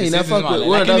Inafaa wewe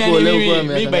unataka kuolewa kwa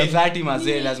mimi by miaka. 30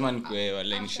 mazee lazima nikuwe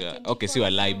walainisha okay si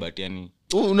walai but yani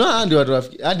Una ndio watu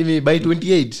rafiki. Hadi mimi by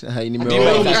 28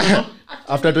 nimeoa.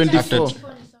 After 24.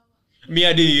 mimi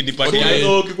hadi nipatie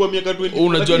Ukikuwa miaka 20.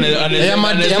 unajua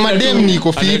Ya madem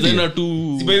niko fiti. anaweza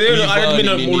tu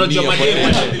unajua mademu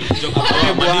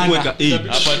weka 8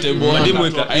 apate Mademu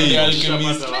weka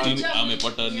alchemist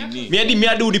amepata nini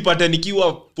miadi unipata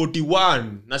nikiwa 41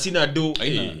 na sina do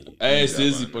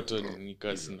siwezi pata ni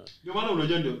kasi na ndio maana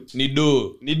unajua ndio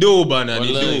ni do bana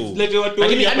ni Wallahi. do lete watu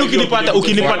lakini hadi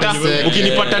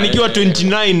ukinipata nikiwa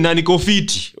 29 na niko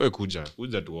fiti wewe kuja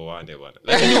tuoane bana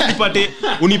lakini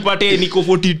unipate niko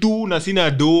 42 na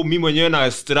sina do mimi mwenyewe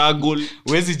na struggle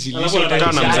huwezi jilisha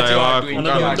utakutana na mzee wako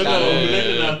anataka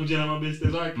umlete na kuja na mabeste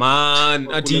zake man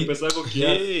ati pesa yako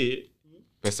kiasi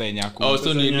pesa yenye yako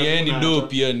so ni do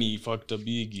pia ni factor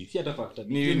big si hata factor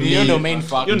ni ndio main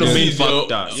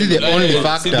factor si the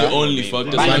only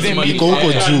factor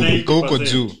iko huko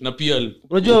juu na pia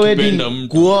unajua wedding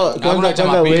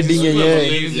kwanza wedding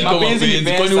yenyewe mapenzi ni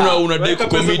pesa. kwani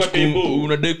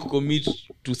unadai kucommit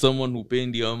to someone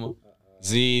hupendi ama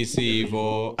si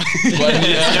hivyo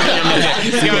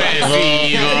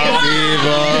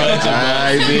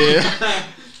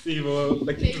sivyo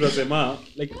lakini tunasema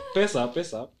like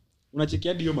pesa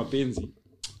unachekia hiyo mapenzi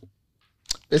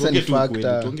pesa ni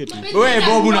factor wewe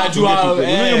Bob unajua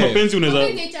hiyo mapenzi unaweza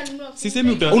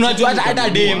sisemi unajua hata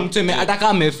dem tuseme hata kama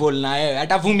amefall na yeye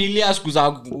atavumilia siku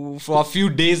za for a few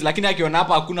days lakini akiona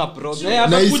hapa hakuna problem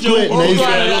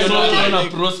na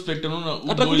prospect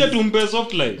unaona atakuja tumpe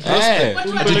soft life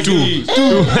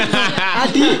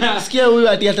ati sikia huyu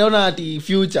ati ataona ati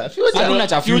future hakuna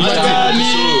cha future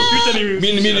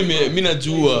mimi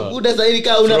najua uda zaidi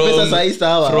kama una pesa sahi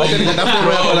sawa wacha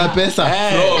nikatafuta na pesa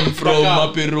from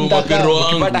mapero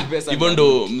wangu hivyo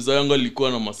ndo mzee wangu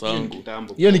alikuwa na masango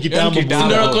hiyo ni kitambo ndio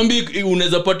nakwambia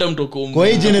unaweza pata mtoko kwa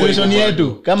hii generation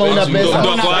yetu kama una pesa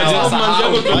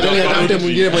utafute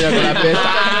mwingine mwenye ana pesa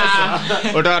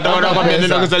utaona kwamba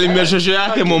nenda kusalimia shosho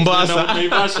yake Mombasa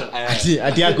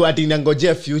ati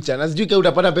ngojea future na sijui kama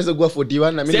utapata pesa kwa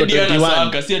 41 na mimi ndo 21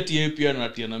 kasi ati pia na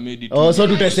ati ana medi so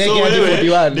tuteseke hadi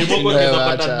 41 ndio unaweza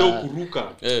pata do kuruka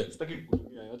sitaki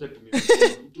kutumia acha tumia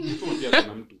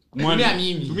kuna mtu Tumia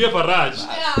mimi. Tumia Faraj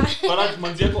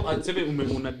manzi yako aseme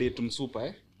una date msupa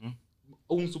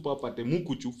au msupa apate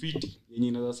mukuchu fiti yenye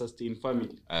inaweza sustain family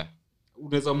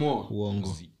unaweza moa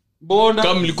uongo mbona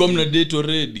kama mlikuwa mna date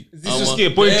already sisikie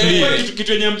point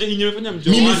kitu yenye imefanya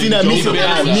mjoa mimi sina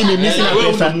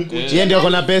pesa yeye ndio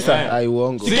akona pesa ai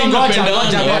uongo ngoja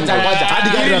hadi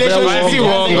gari si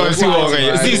uongo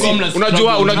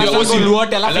unajua wote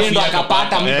wote alafu ndo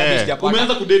akapata mimi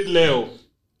umeanza kudate leo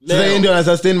sasa yeye ndio ana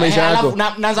sustain maisha yako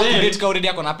alafu naanza kudate ka already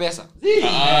yako na pesa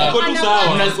uko tu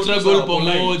sawa una struggle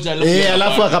pamoja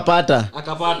alafu akapata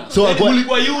so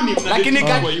ulikuwa uni lakini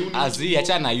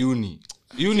acha na uni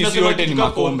si wote ni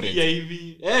makombre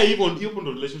hivi hivyo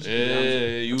ndo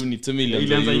relationship uni tumili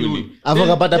ilianza uni alafu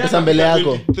akapata pesa mbele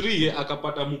yako 3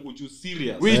 akapata mkuchu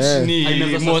serious which ni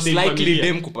most likely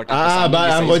dem kupata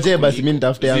pesa ngoje basi mimi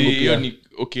nitafute yangu pia hiyo ni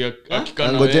okay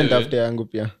akikana ngoje nitafute yangu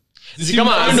pia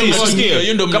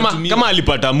kama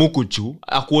alipata mukuchu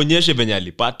akuonyeshe venye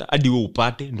alipata hadi wewe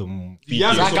upate ndo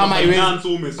kama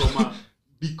umesoma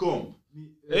become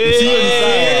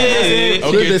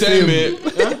okay same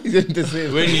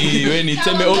when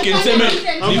teme okay teme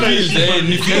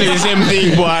ni feels the same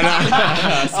thing bwana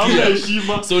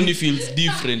heshima ni feels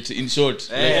different in short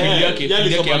feel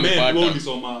yake amepata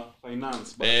ulisoma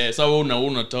finance sawa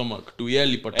una tamak tu yeye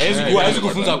alipata hawezi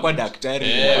kufunza kwa daktari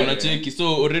unacheki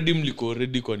so already mliko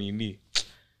ready kwa nini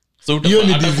so hiyo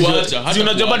ni decision si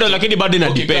unajua bado lakini bado ina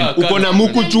depend uko na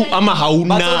mukuchu ama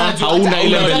hauna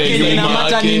ile mbele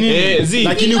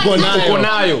lakini uko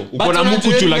nayo uko na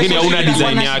mukuchu lakini hauna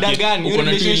design yake uko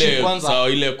na ile sawa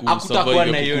ile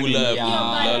kusurvive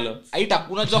kulala haita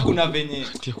unajua kuna venye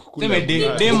sema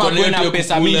dem akona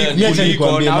pesa mingi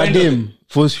kuliko na wewe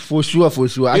for sure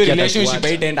hiyo relationship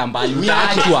haitaenda mbali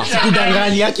utaachwa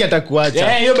sikudangani yake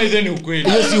atakuacha hiyo by ni ukweli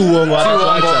hiyo si uongo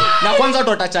na kwanza watu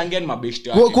watachangia ni mabeshte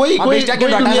yake mabeshte yake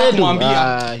ndo ataanza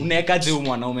kumwambia unawekaje huyu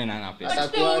mwanaume na ana pesa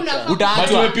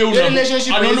utaachwa pia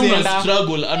una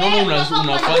struggle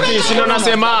unafanya sina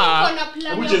nasema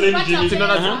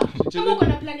kama uko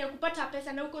na plan ya kupata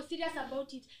pesa na uko serious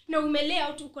about it na umelea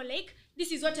out uko like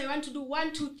this is what I want to do 1 2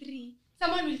 3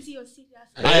 someone will see you serious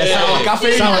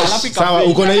sawa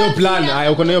uko na hiyo plan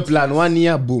uko na hiyo plan 1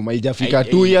 year boom haijafika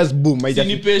 2 years boom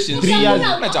haijafika 3 years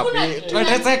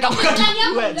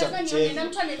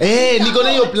niko na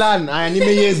hiyo plan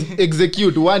nime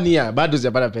execute 1 year bado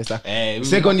sijapata pesa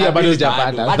second year bado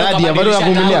sijapata third year bado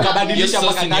navumilia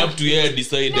up to you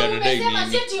decide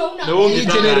nini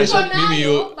generation mimi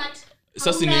hiyo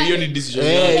sasa ni hiyo ni decision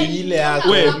ile yako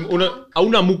wewe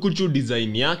hauna mukuchu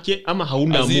design yake ama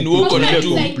hauna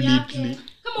mukuchu completely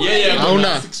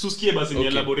hauna susikie basi ni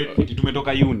elaborate fiti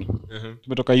tumetoka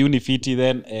uni fiti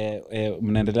then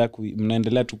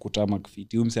mnaendelea tu kutama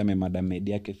fiti umse ame madam med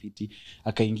yake fiti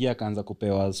akaingia akaanza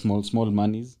kupewa small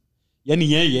monies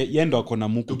yani yeye ndo akona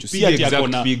mukuchu si ati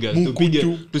akona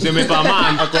mukuchu tuseme per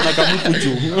month akona kamukuchu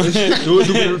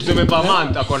tuseme per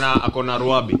month akona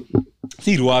ruabe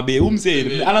si ruabe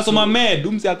umse anasoma med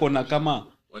umse akona kama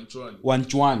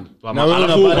wanchwani Na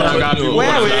wewe unapata ngapi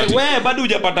wewe bado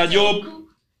hujapata job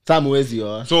samwezi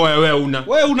yo so wewe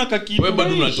una kakitu wewe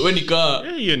bado wewe nikaa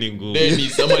hiyo ni ngumu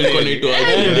Dennis ama alikuwa anaitwa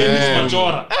Dennis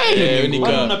Machora wewe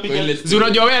nikaa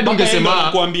unajua wewe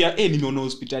ungesema kuambia nimeona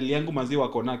hospitali yangu mazee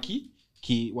wako na ki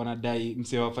wanadai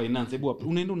msee wa finance hebu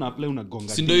unaenda una apply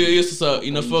unagonga si ndio hiyo sasa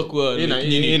inafaa kuwa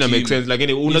ina make sense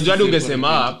lakini unajua hadi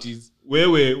ungesema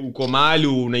wewe uko mahali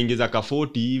unaingiza ka 40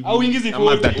 hivi au ingizi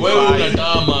 40 wewe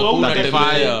unatama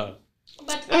unatembea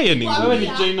But hiyo ni wewe ni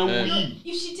China mui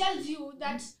if she tells you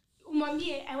that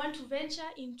umwambie I want to venture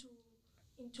into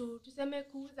tuseme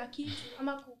kuuza kitu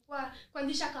ama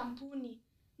kuanzisha kampuni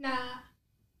na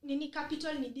nini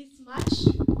capital ni this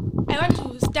much I want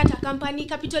to start a company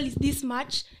capital is this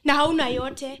much na hauna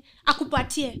yote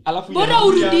akupatie bora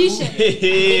urudishe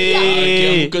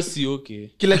akiamka si okay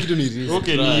kila kitu ni risk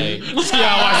okay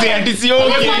sikia wase anti si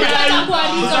okay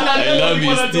I love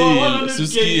you still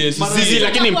susikie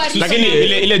lakini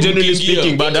ile generally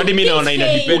speaking but hadi mimi naona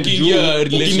ina depend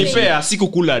ukinipea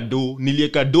sikukula do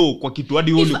nilieka do kwa kitu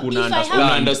hadi wewe kuna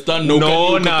understand no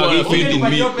unaona faith in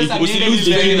me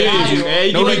usilose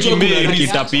faith na unajua kuna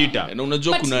kitapita na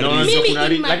unajua kuna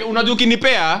lakini unajua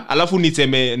ukinipea alafu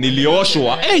niseme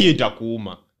nilioshwa hiyo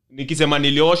itakuuma nikisema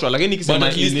nilioshwa lakini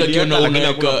nikisema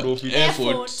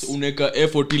unaweka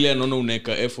effort ile anaona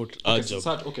unaweka effort ajabu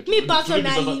me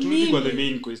personally kwa the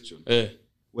main question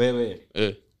wewe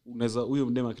unaweza huyo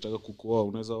mdema akitaka kukuoa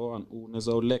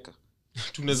unaweza oleka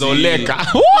tunaweza oleka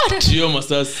sio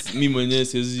masas mimi mwenyewe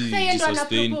siwezi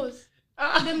sustain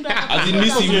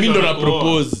mimi ndo na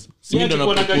propose mimi ndo na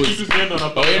propose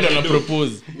aenda na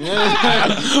propose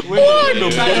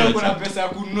wewe kuna pesa ya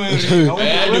kununua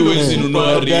hadi uwezi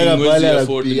nunua ring uwezi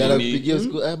afford anakupigia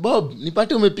siku Bob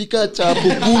nipate umepika chapo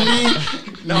 10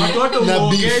 na watoto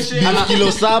muongeshe ana kilo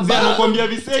 7 anakuambia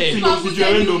visexy ndio usijue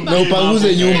wewe ndo na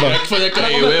upanguze nyumba akifanya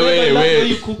kai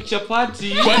wewe cook chapati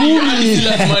kwani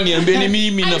lazima niambie ni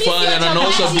mimi nafanya na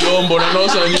naosha vyombo na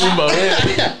naosha nyumba wewe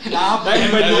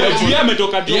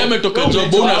yeye ametoka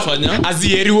job unafanya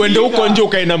azieri uende huko nje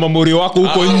ukaenda mamori wako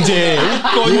huko nje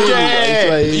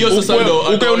hiyo sasa ndo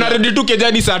uke una ready tu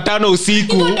kejani saa 5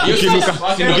 usiku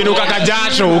ukinuka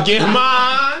kajasho ukema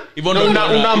hivyo ndo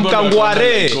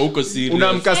unamkangware huko serious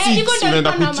unamka 6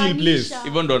 unaenda kuchill place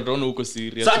hivyo ndo anaona huko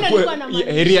serious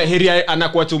heria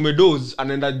anakuacha umedoze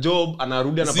anaenda job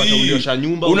anarudi anapata uliosha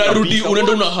nyumba unarudi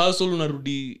unaenda una hustle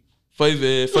unarudi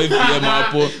 5 pm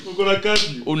hapo uko na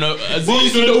kazi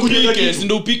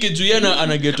ndio upike juu yana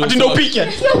ana get off ndio upike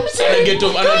ana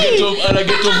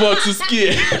get off work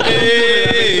usikie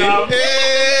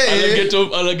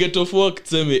ana get off work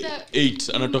tuseme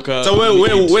 8 anatoka so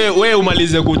wewe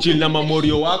umalize kuchill na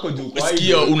mamorio wako juu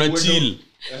usikia una chill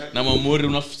na mamori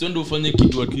unafanya ufanye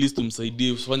kitu at least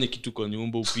umsaidie ufanye kitu kwa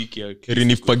nyumba upike yake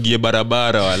nifagie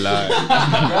barabara wala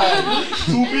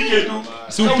upike tu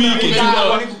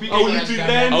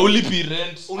au lipi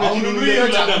rent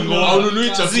ununui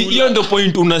chakula hiyo ndio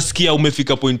point unasikia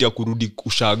umefika point ya kurudi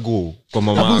ushago kwa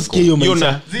mama yako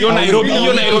hiyo Nairobi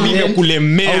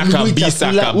imekulemea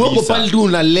kabisa wewe pale tu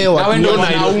unalewa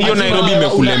hiyo Nairobi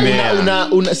imekulemea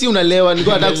si unalewa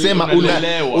nilikuwa nataka kusema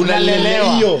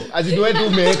unalelewa hiyo azidwe tu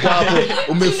umewekwa hapo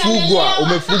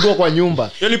umefugwa kwa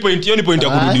nyumba hiyo ni point ya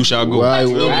kurudi ushago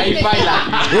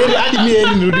hadi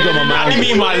mimi nirudi kwa mama hadi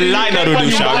mimi malai narudi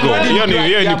ushago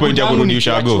hiyo ni point ya kurudi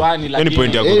ushago hiyo ni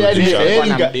point ya kurudi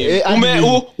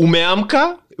ushago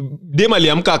umeamka dem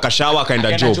aliamka akashawa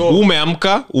akaenda job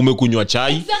umeamka umekunywa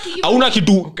chai hauna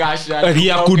kitu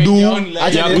ya kudu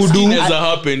inaweza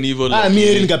happen hivyo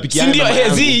mimi nikapikia ndio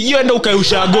hiyo enda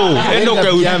ukaushago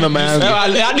mama yangu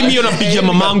hadi mimi napigia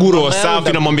mamangu roho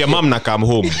safi namwambia mam na come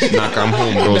home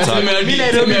roho safi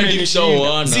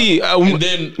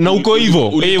na uko hivyo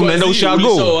unaenda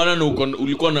ushago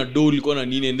ulikuwa na do ulikuwa na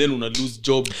nini and then una lose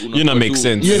job una make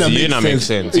sense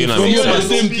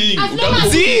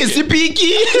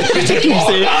sipiki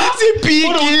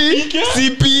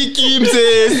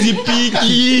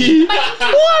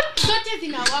zote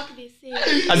zina work the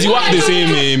same as you work the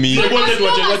same Amy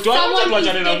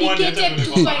tuachane na Mwania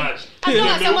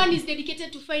hata someone is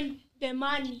dedicated to find the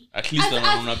money at least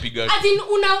unapiga as in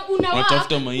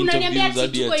unatafuta ma interviews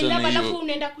hadi achana alafu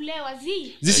unaenda kulewa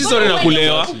sisi sore na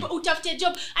kulewa utafute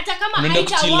job hata kama unaenda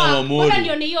kuchila bora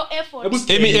ndio hiyo effort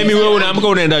Amy wewe unaamka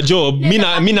unaenda job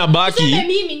mimi nabaki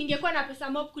mimi ningekuwa na pesa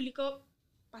mob kuliko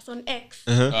person X.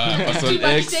 Person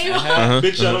X.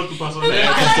 Big shout out to person X.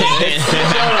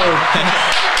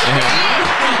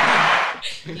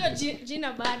 Hiyo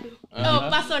jina bado.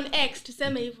 Person X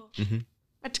tuseme hivyo.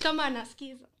 Ati kama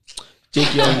anasikiza.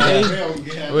 Check your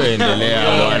Wewe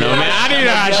endelea bwana. Umeani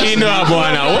na shindo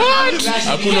bwana. What?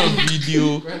 Hakuna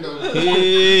video.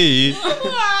 Hey.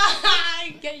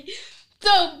 So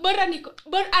bora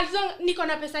niko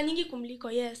na pesa nyingi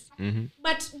kumliko, yes.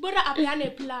 But bora apeane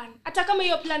plan. Hata kama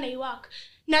hiyo plan haiwork,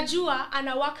 najua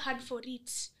ana work hard for it.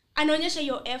 Anaonyesha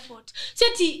hiyo effort.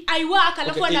 Seti I work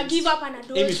alafu ana give up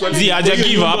Zi haja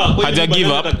give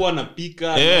up. Atakuwa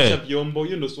anapika, anaacha vyombo,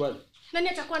 hiyo ndio swali. Nani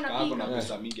atakuwa anapika?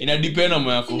 Ina depend na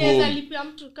moyo wako. Inaweza lipia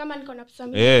mtu kama niko na pesa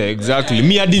mingi. Exactly.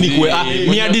 Mi hadi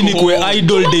ni kwe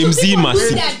idol day mzima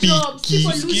sipiki.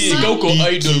 Kama uko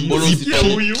idol mbona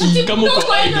usifanye? Kama uko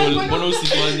idol mbona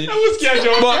usifanye?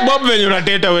 Bob venye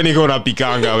unateta wewe niko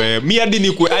unapikanga wewe. Mi hadi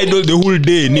ni kwe idol the whole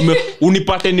day.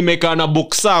 Unipate nimekaa na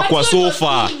boxer kwa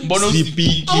sofa. Mbona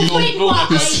usipiki?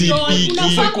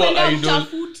 Kwa idol.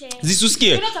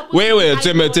 Zisusikie wewe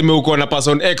teme uko na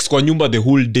person X kwa nyumba the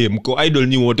whole day mko idol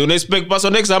ni wote una expect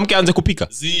person X amke anze kupika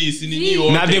si nini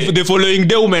wote na the following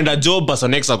day umeenda job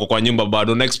person X ako kwa nyumba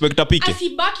bado una expect apike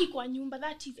asibaki kwa nyumba,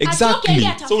 that is exactly.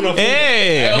 So unafuta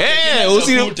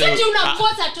usi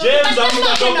unakosa tu James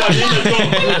ametoka nini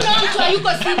yuko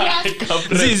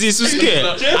serious zisusikie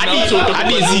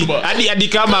hadi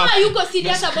kama yuko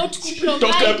serious about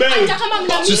kuprovide hata kama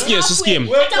mnamwambia susikie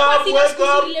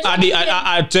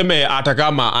ateme hata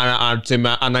kama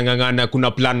anangangana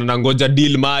kuna plan na ngoja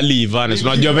deal mali Ivana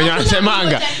unajua venye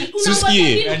anasemanga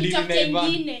susikie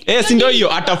si ndio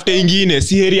hiyo atafute ingine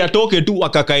si heri atoke tu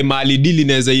akakae mali deal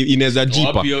inaweza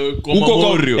jipa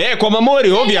huko kwa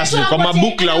Mamori obviously kwa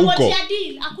mabukla huko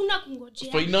hakuna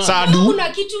kungojea Sadu kuna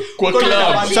kitu kwa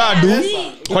club Sadu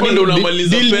kwa nini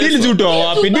unamaliza pesa deal zutoa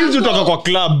wapi deal zutoka kwa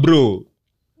club bro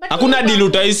hakuna deal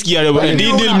utaisikia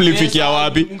deal mlifikia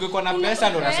wapi ungekuwa na pesa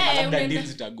ndo unasema labda deal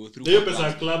zita go through hiyo pesa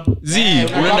ya club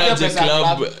unaenda aje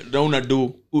club na una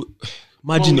do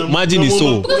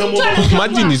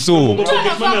imagine so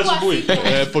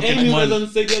pocket money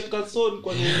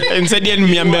nsaidia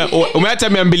niambia umeacha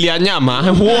 200 ya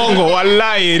nyama uongo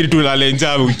wallahi tulale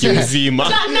njaa wiki mzima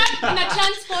na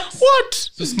transport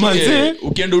what manze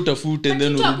ukienda utafute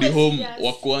then urudi home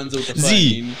wa kwanza utafanya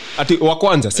nini ati wa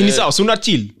kwanza si ni sawa sina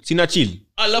chill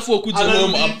alafu ukuje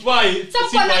home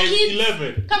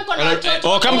kama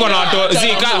kuna watoto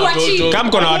kama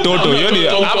kuna watoto hiyo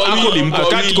ni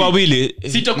mkakati kwa wili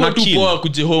sitakuwa tu poa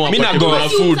kuje home mimi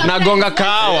nagonga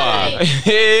kahawa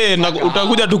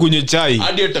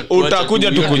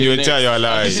utakuja tu kunywa chai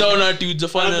walai saona ati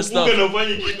ujafanya stuff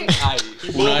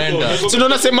unaenda sio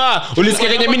unasema ulisikia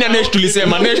kenye mimi na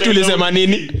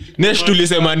Nesh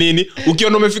tulisema nini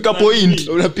ukiona umefika point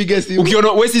unapiga simu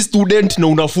ukiona wewe si student na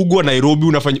unafugwa Nairobi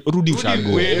unafanya rudi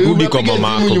ushago rudi kwa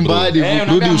mamako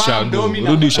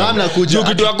rudi ushago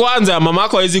kitu ya kwanza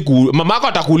mamako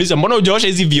atakuuliza mbona hujaosha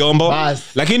hizi vyombo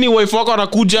lakini wife wako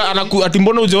anakuja ati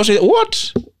mbona hujaosha what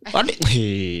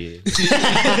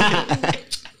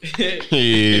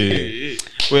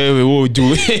wewe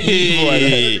ujui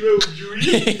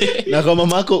na kwa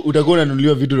mamako utakuwa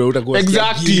unanunuliwa vitu na utakuwa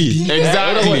exactly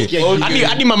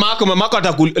hadi mamako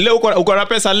leo uko na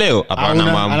pesa leo hapana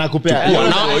mama anakupea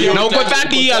na uko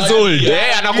 30 years old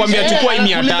anakuambia chukua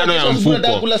 500 ya mfuko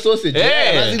unakula sausage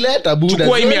lazileta buda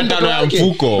chukua 500 ya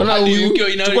mfuko ukiwa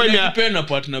inapenda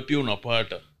partner pia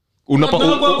unapata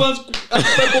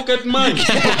pocket money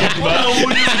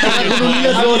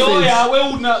wewe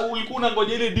ulikuwa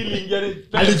unangoja ile deal ingiane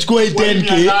alichukua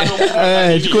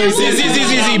 10k chukua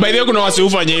by the way kuna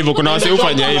waseufanya hivyo kuna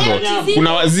waseufanya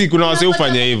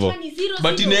hivyo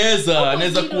but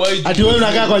anaweza kuwa ati wewe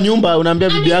unakaa kwa nyumba unaambia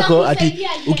bibi yako ati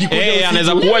ukikuja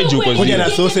anaweza kuwa hiyo ngoja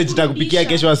na sausage itakupikia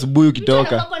kesho asubuhi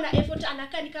ukitoka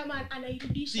anakaa ni kama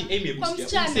anairudisha kwa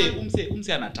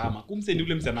mse anatama kumse ni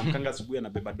ule mse anamkanga asubuhi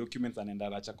anabeba documents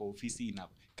anaenda acha kwa ofisi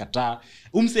inakataa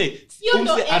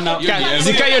ana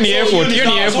zikayo ni effort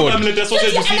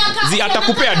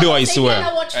atakupea do I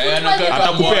swear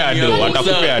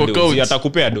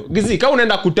atakupea do gizi kama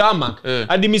unaenda kutama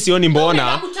hadi mimi sioni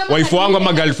mbona wife wangu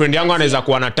ama girlfriend yangu anaweza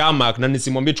kuwa na tamak na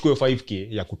nisimwambie chukue 5k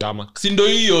ya kutama si ndio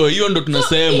hiyo ndo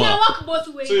tunasema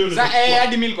sasa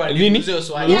hadi mimi kwa hizo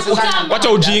swali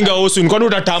wacha ujinga osu kwani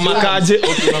utatama-kaje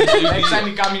sasa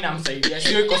ni kama namsaidia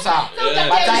sio iko sawa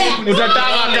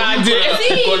utatama-kaje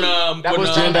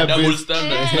double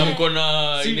standards na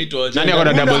mkona inaitwa nani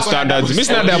akona double standards mimi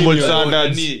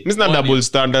sina double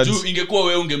standards tu ingekuwa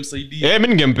wewe ungemsaidia mimi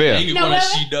ningempea ingekuwa na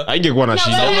shida haingekuwa na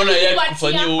shida unaona yeye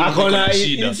kufanyia huko akona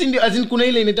si ndio as in kuna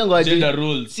ile inaitangwa aje Gender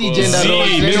roles. si gender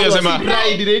roles mimi nasema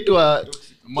pride inaitwa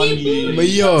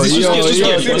hiyo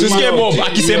Tusikie Bob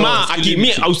akisema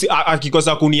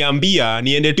akikosa kuniambia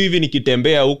niende tu hivi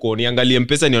nikitembea huko niangalie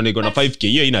mpesa nione iko na 5k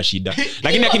hiyo ina shida.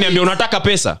 Lakini akiniambia unataka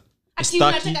pesa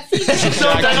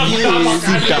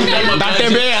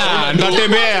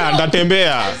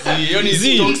ndatembea. Hiyo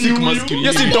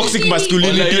si toxic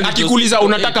masculinity. Akikuuliza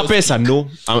unataka pesa no.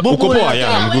 Uko poa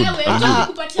ya good.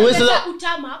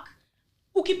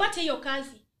 Ukipata hiyo kazi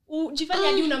ujifanye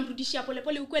hadi unamrudishia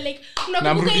polepole ukwe like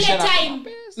unakumbuka ile time.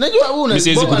 Najua wewe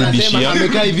unasema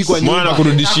amekaa hivi kwa nyumba. Mwana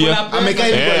kurudishia. Amekaa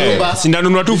hivi kwa nyumba. Si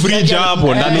ndanunua tu fridge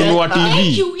hapo, ndanunua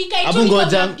TV. Hapo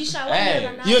ngoja.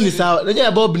 Hiyo ni sawa.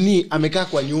 Unajua Bob ni amekaa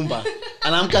kwa nyumba.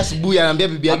 Anaamka asubuhi anaambia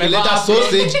bibi yake leta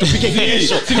sausage tupike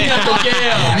kesho. Mimi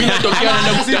natokea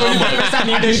naenda kutamba. Pesa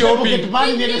niende shopping.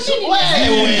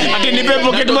 Ati nipe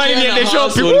pocket money niende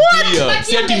shopping.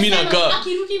 Si ati mimi nakaa.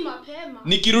 Akirudi mapema.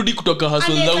 Nikirudi kutoka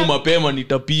hustle zangu mapema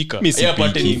nitapika. Yeye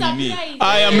apate nini?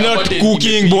 I am not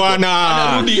cooking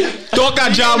bwana. Toka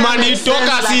Germany,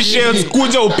 toka Seychelles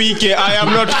kuja upike. I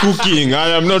am not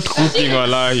cooking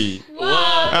wallahi.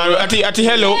 Ati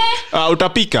hello,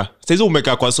 utapika. Sasa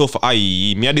umekaa kwa sofa.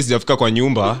 Ai, miadi sijafika kwa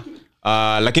nyumba.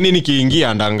 Lakini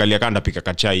nikiingia ndaangalia kama ndapika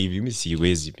kachai hivi. Mimi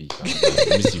siwezi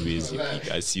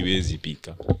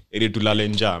pika. Ili tulale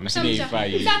njaa,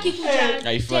 msinifai.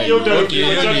 Haifai. Okay,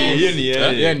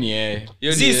 hiyo ni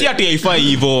Si ati haifai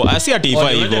hivyo. Si ati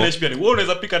haifai hivyo. Wewe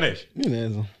unaweza pika Nesh? Mimi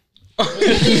naweza.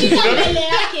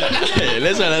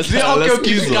 Lesa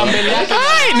nasikizwa.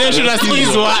 Nesh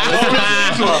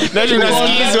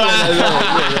unasikizwa.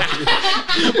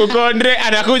 Uko Andre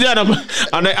anakuja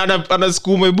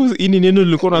anasukuma hebu hii neno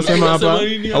nilikuwa nasema hapa.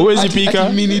 Hauwezi pika.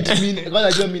 Minute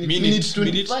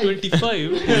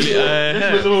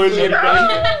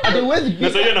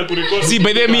 25. Si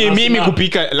by the mimi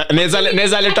kupika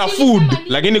naweza leta food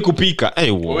lakini kupika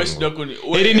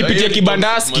heri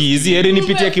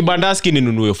nipitie kibandaski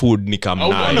ninunue food ni kama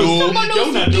nayo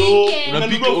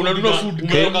unanunua food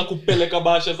Unataka kupeleka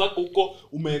bahasha zako huko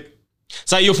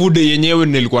sasa hiyo food yenyewe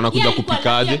nilikuwa nakuja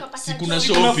kupikaje kuna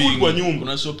shopping kwa nyumba.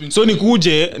 Kuna shopping so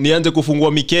nikuje nianze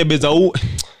kufungua mikebe za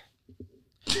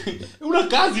una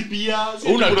kazi pia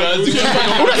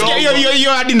unasikia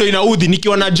hiyo hadi ndo inaudhi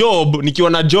nikiwa na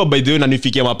job by the way na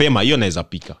nifikie mapema hiyo naweza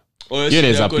pika hiyo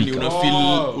naweza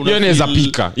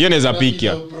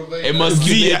pika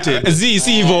si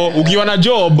hivyo ukiwa na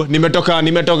job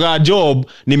nimetoka job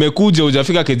nimekuja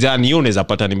hujafika kejani hiyo unaweza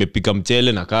pata nimepika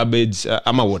mchele na cabbage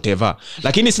ama whatever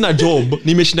lakini sina job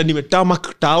nimeshinda nimetama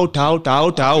tao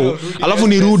alafu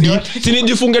nirudi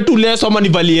sinijifunge tu leso ama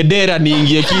nivalie dera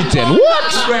niingie kitchen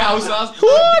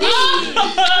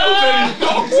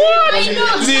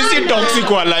si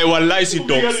toxic wallahi si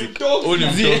toxic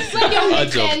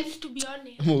to be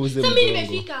honest. Sasa mimi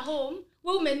nimefika home,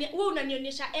 wewe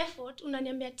unanionyesha effort,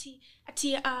 unaniambia ati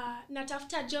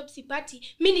natafuta job sipati.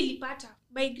 Mimi nilipata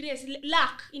by grace,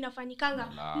 luck inafanyikanga.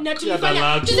 Na tulifanya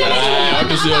watu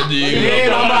sio jinga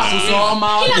naomba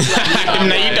kusoma.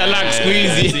 Mnaita luck siku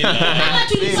hizi.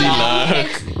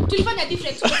 Tulifanya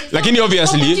different process. Lakini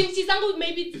obviously opportunities zangu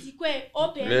maybe zikwe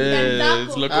open than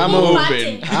zako. Ama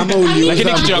open.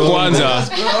 Lakini kitu cha kwanza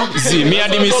si mimi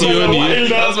hadi misioni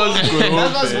lazima zikwe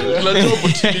open. Lazima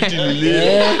opportunity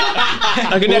lile.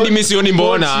 Lakini hadi misioni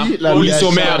mbona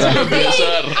ulisomea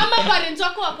biashara ama parents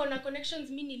wako wako na connections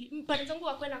mimi parents wangu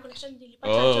wako na connections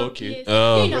nilipata job. Okay.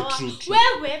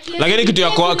 Wewe lakini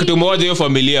kitu moja hiyo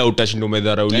familia utashinda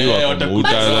umedharauliwa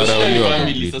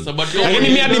lakini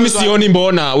mimi hadi misioni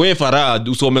mbona wewe Farad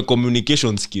usome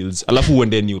communication skills alafu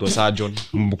uende neurosurgeon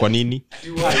kwa nini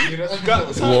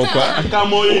kama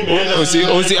moyo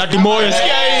usi ati moyo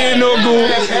sikia inugu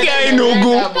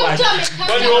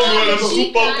kwani wewe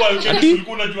unasupa huko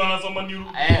alikuwa unajua anasoma neuro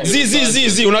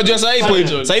zi unajua sasa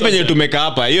hivi tumekaa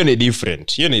hapa hiyo ni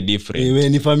different wewe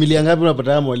ni familia ngapi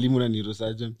unapata mwalimu na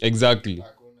neurosurgeon exactly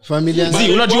familia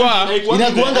unajua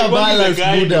inakuanga balance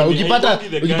muda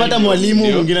ukipata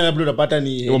mwalimu mwingine labda utapata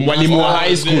ni mwalimu wa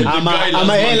high school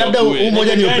ama labda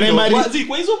mmoja ni primary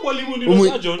kwa hizo mwalimu ni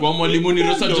neurosurgeon kwa mwalimu ni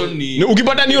neurosurgeon ni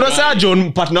ukipata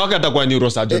neurosurgeon partner wake atakuwa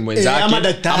neurosurgeon mwenzake ama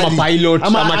daktari ama pilot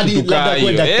ama kitu kama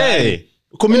hiyo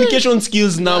communication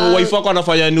skills na wife wako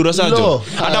anafanya neurosurgeon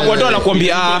atakuwa tu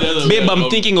anakuambia babe I'm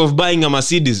thinking of buying a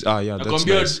Mercedes yeah that's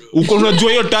nice. Uko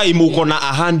unajua hiyo time uko na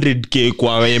 100k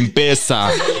kwa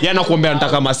M-Pesa yana nakuambia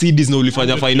nataka Mercedes na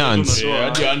ulifanya finance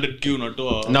hadi 100k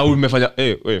unatoa na umefanya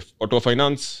auto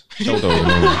finance shout out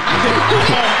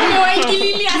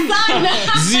Unaingililia sana.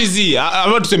 zizi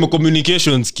ama tuseme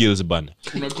communication skills bana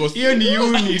hiyo ni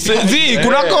unit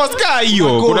kuna koska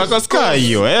hiyo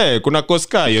kuna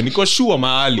koska hiyo niko sure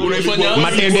mahali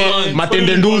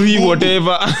matende nduvi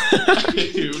whatever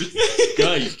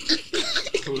guy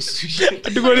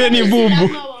atukone ni bumbu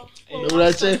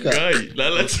unacheka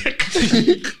lala cheka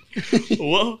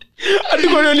wow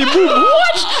atukone ni bumbu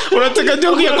what unataka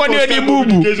joke ya kwani ni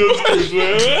bumbu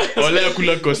wala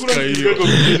kula koska hiyo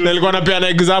nilikuwa napeana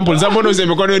example sababu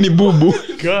unasema kwani ni bumbu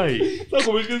guy sasa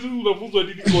communication unafunzwa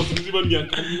nini course nzima ni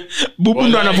akili bumbu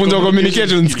ndo anafunza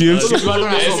communication skills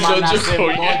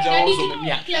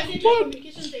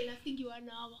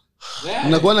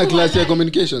mnakuwa na class ya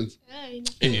communications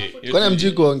kwani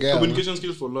mjui kuongea communication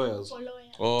skills for lawyers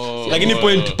lakini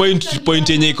point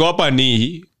yenye iko hapa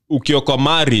ni ukiwa kwa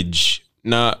marriage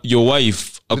na your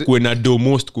wife akuwe na do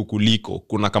most kukuliko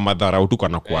kuna kama dharau tu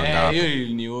kana kuanga hapo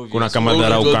kuna kama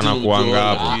dharau kana kuanga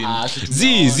hapo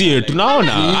zi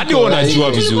tunaona hadi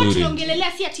unajua vizuri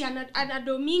tuongelelea si ati ana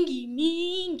do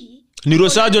mingi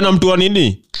neurosurgeon na mtu wa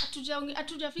nini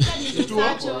hatujafika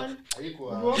neurosurgeon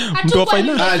mtu wa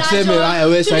finance tuseme haya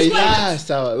wewe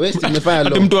sawa wewe umefanya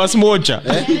ati mtu wa smocha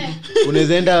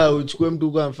unaweza enda uchukue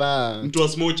mtu kwa mfaa mtu wa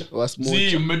smocha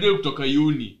si mmedai kutoka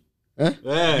uni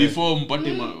before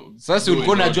mpate sasa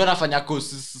ulikuwa unajua nafanya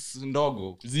course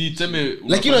ndogo ziteme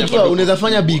lakini unajua unaweza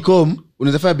fanya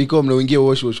BCom na uingie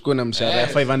wash kwa na mshahara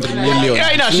 500 million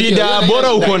haina shida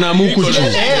bora uko na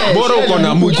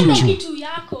mukuchu kitu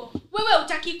yako wewe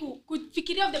utaki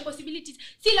kufikiria of the possibilities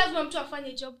si lazima mtu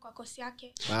afanye job kwa kosi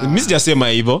yake mimi sijasema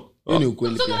hivyo ni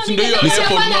ukweli pia ndio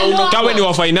hiyo kawe ni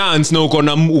wa finance na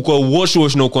uko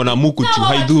wash na uko na mukuchu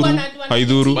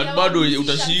haidhuru but bado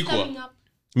utashikwa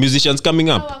musicians coming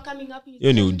up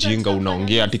hiyo ni ujinga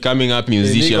unaongea ati coming up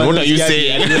musician what are you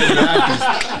saying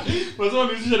wasema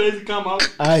musician hizi kama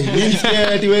means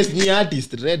ati West ni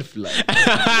artist red flag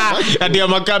ati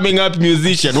am coming up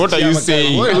musician what are you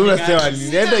saying wewe unasema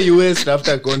nenda US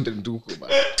after content huko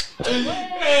bana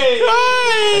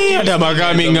ati am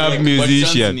coming up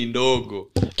musician ni ndogo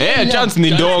chance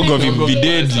ni ndogo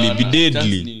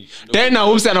videdly tena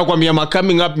umse anakuambia am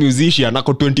coming up musician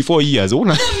ako 24 years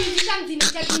una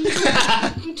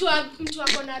mtu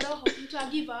akona roho mtu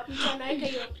give up mtu anaweka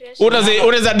hiyo pressure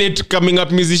unaweza date coming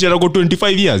up musician ako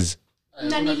 25 years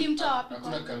na nilimtoa wapi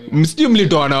msijui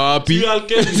mlitoana wapi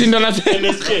sinda na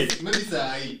NSK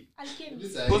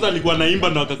kwanza alikuwa naimba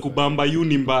na akakubamba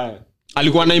uni mbaya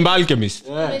alikuwa naimba alchemist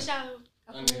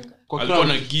alikuwa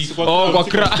na geek kwa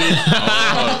cra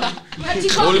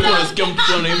ulikuwa unasikia mtu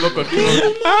anaimba kwa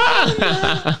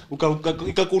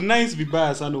ukakunice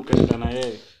vibaya sana ukaenda na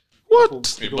yeye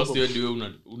what basi wewe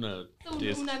una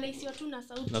unanaisiwa tu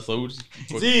na sauti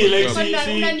si like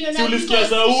si ulisikia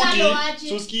sauti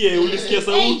usikie ulisikia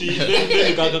sauti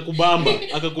then akakubamba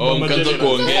kaanza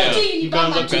kuongea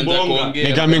nikaanza kubonga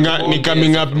ni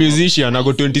coming up musician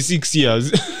ako 26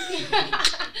 years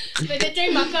by the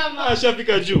time akama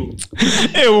ashafika juu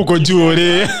uko juu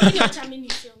ore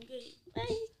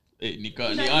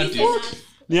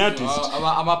ni artist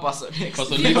ama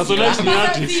personage personage ni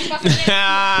artist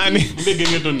mbe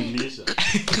gengeto nilisha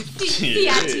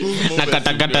na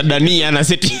katakata dania na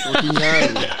seti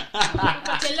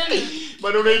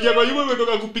bado unaingia kwa nyumba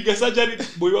umetoka kupiga surgery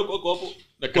boy wako hapo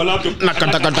kwa laptop na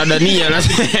katakata dania na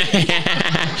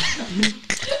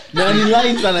na ni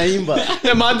lines anaimba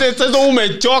mate sasa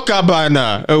umechoka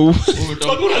bana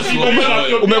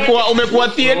umekuwa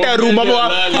theater room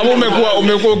ama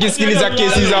umekuwa ukisikiliza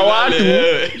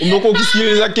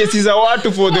kesi za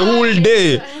watu for the whole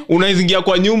day unaingia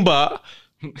kwa nyumba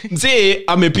mzee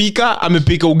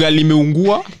amepika ugali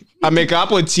imeungua amekaa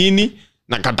hapo chini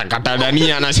na katakata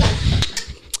dania na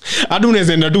hadi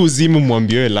unaweza enda tu uzimu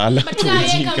mwambie wewe lala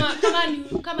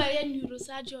kama yeye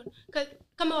neurosurgeon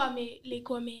kama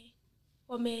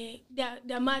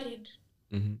they're married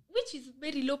which is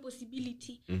very low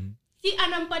possibility si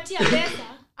anampatia pesa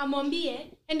amwambie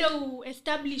ende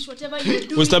establish whatever you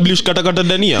do establish katakata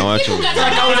dania wacho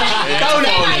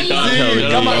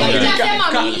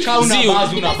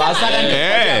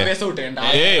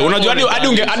unajua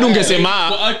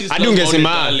hadi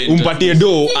ungesema umpatie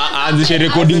do aanzishe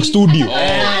recording studio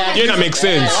hiyo ina make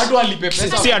sense watu walipe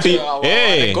pesa si ati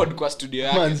record kwa studio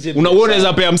yake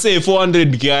unaweza pea msee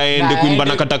 400 aende kuimba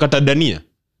na katakata dania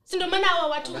Si ndio maana hawa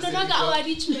watu unaona hawa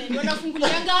rich men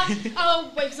wanafungulianga au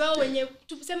wives wao wenye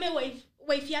tuseme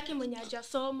wife yake mwenye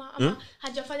hajasoma ama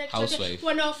hajafanya kitu chochote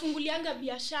wanawafungulianga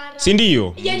biashara. Si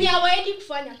ndio? Yaani hawaendi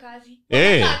kufanya kazi.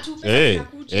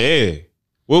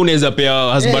 Wewe unaweza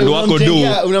pea husband wako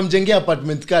unamjengea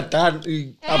apartment ka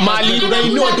mali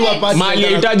unainua tu apartment. Mali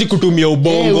inahitaji kutumia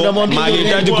ubongo. Mali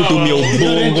inahitaji kutumia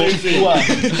ubongo.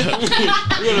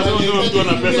 Hiyo lazima mtu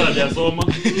ana pesa hajasoma.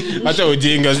 Acha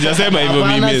ujinga, sijasema hivyo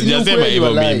mimi,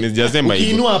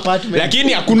 Ukiinua apartment.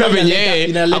 Lakini hakuna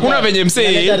venye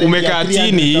msee umekaa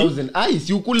chini.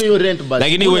 Si ukule hiyo rent basi.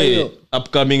 Lakini we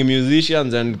upcoming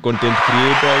musicians and content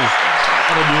creators.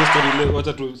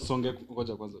 Wacha tusonge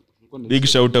ngoja kwanza. Big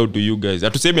shout out to you guys.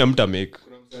 Atuseme amta make.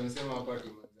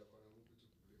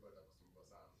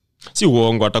 Si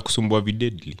uongo atakusumbua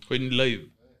videdly. When live.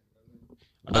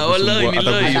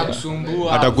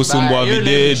 Atakusumbua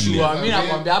videdly. Mimi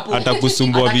nakwambia hapo.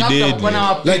 Atakusumbua videdly.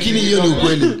 Lakini hiyo ni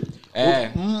ukweli.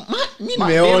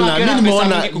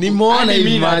 Nimeona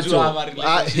hivi macho.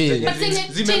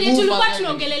 Chenye tulikuwa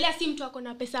tunaongelelea si mtu ako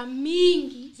na pesa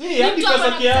mingi. Si hadi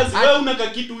pesa kiasi. Wewe unaka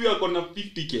kitu huyo ako na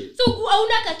 50k. So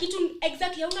hauna ka kitu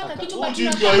exactly, hauna ka kitu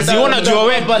Si unajua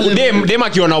wewe dem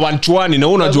akiona 120 na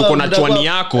unajua uko na 20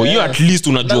 yako. Hiyo at least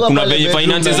unajua kuna venye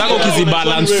finances zako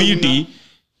kizibalance fiti.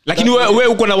 Lakini wewe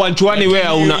uko na 120 wewe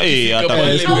hauna hata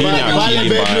kuhinya akili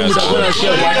mbaya.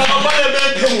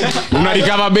 Una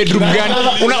recover bedroom gani?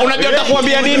 Unajua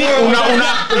utakwambia nini?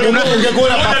 Ungekuwa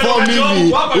na perform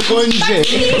hivi uko nje.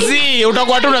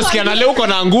 Utakuwa tu unasikia na leo uko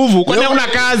na nguvu. Kwani una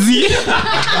kazi?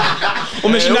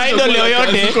 Umeshinda hiyo leo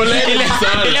yote.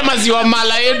 Ile maziwa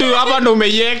mala yetu hapa ndo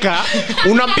umeiweka.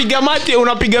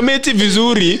 Unapiga meti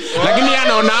vizuri, lakini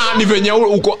anaona ni venye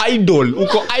uko idol.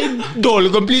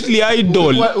 Completely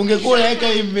idol. Ungekuwa unaweka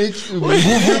hii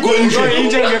nguvu uko nje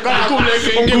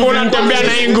ungekuwa unatembea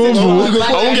na hii nguvu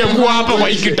ungekuwa hapa kwa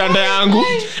kitanda yangu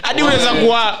hadi unaweza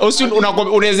kuwa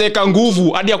unaweza weka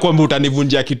nguvu hadi akwambia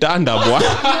utanivunjia kitanda bwana.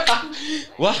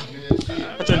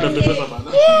 Acha nitafute pesa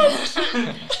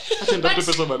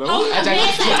bana.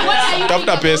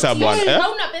 Tafuta pesa bwana.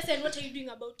 Hauna pesa and what are you doing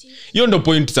about it? Hiyo ndo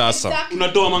point sasa.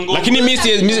 Unatoa mango. Lakini mimi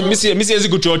siwezi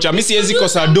kuchocha. Mimi siwezi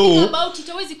kosa do.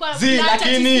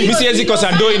 Mimi siwezi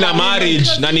kosa do ina marriage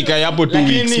na nikae hapo 2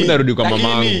 weeks. Mimi narudi kwa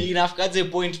mamangu. Lakini inafikaje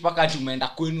point paka tumeenda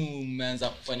kwenu mmeanza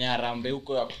kufanya rambe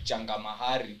huko ya kuchanga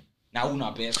mahari. Na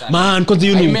una pesa. Man, kwanza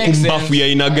hiyo ni mkumbafu ya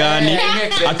aina gani?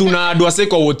 Hatuna adwase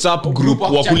kwa WhatsApp group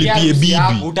wa kulipie bibi.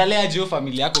 Utalea jio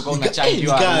familia yako kama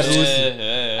unachangiwa harusi.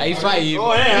 Haifai.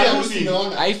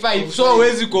 Haifai. So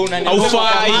huwezi kwa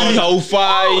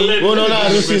haufai. Unaona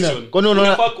harusi na. Kwani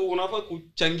unafaa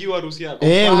kuchangiwa harusi yako.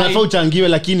 Unafaa uchangiwe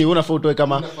lakini unafaa utoe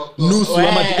kama nusu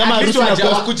ama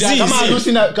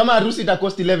kama harusi ita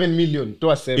cost 11 million.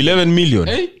 Toa 7. 11 million.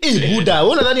 Buda,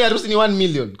 unadhani harusi ni 1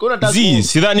 million? Kwa unataka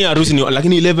sidhani harusi ni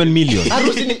lakini 11 million.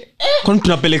 Harusi ni kwani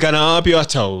tunapelekana wapi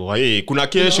acha kuna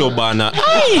kesho bana.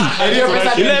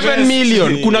 11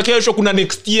 million. Kuna kesho, kuna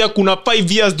next year, kuna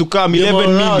 5 years to come. 11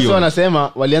 million. Sio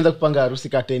wanasema walianza kupanga harusi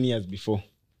ka 10 years before.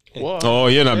 Wow.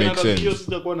 Yeah, that makes sense. Hiyo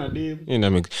sitakuwa na dem.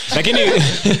 Lakini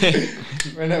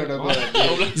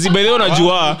zibele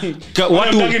unajua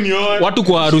watu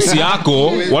kwa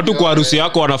harusi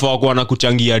yako wanafaa kuwa na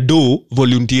kuchangia do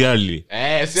voluntarily.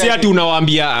 Si ati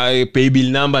unawaambia pay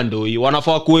bill number ndo hii.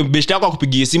 Wanafaa kuwe best yako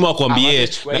akupigie simu akwambie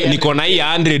niko na hii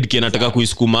 100k nataka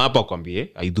kuisukuma hapa akwambie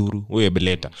haidhuru wewe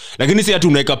beleta. Lakini si ati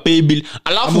unaweka pay bill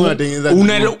alafu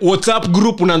una WhatsApp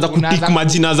group unaanza kutik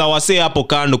majina za wasee hapo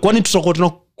kando. Kwani tutakuwa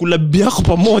tunakula biako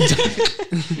pamoja?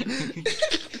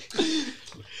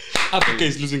 Africa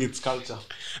is losing its culture.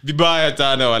 Vibaya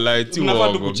sana walai tu. Unafaa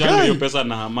kuchanga hiyo pesa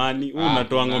na amani.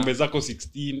 Unatoa ng'ombe zako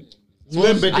 16.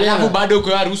 Alafu bado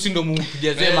kwa harusi ndo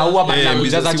mpijaze maua bana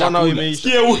mjaza chakula.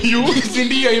 Sikia huyu. Si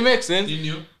ndio it makes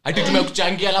sense? Hadi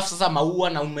tumekuchangia alafu sasa maua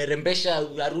na umerembesha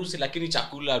harusi lakini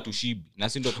chakula hatushibi. Na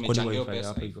si ndio tumechangia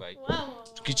pesa.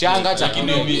 Tukichanga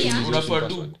chakula unafaa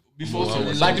tu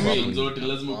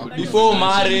before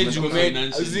marriage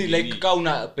like kama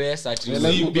una pesa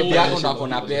bibi yako ndo ako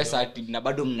na pesa na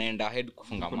bado mnaenda ahead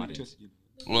kufunga marriage.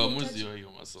 Uamuzi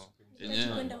hiyo masomo.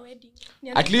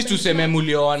 At least tuseme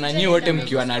mlioana nyinyi wote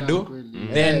mkiwa na do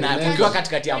then mkiwa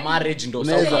katikati ya marriage ndo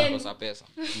sasa kosa pesa.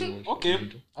 Okay,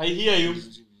 I hear you.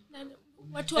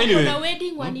 Watu wana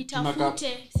wedding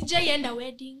wanitafute. Sijaienda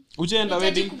wedding. Ujaenda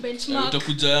wedding?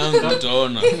 Utakuja yangu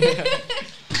utaona.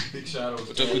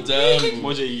 Utakuja yangu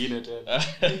moja nyingine tena.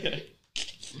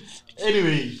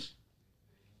 Anyway.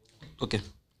 Okay.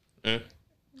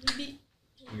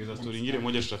 Ongeza story nyingine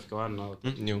moja tutafika wana nao.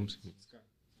 Nyumsi.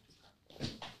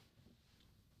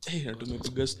 Na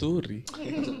tumepiga story.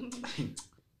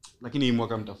 lakini hii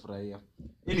mwaka mtafurahia.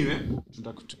 Anyway,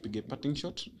 tunataka tupige parting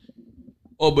shot.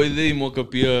 By the way, mwaka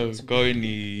pia kawe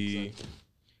ni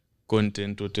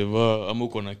content whatever ama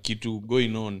uko na kitu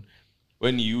going on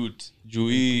when youth juu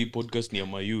hii podcast ni ya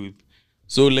my youth,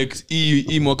 so like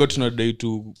hii mwaka tunadai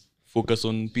to focus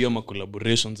on pia ma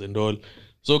collaborations and all.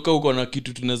 So kama uko na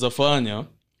kitu tunaweza fanya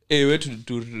wewe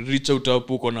to reach out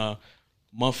hapo, uko na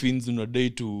muffins unadai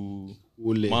to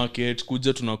market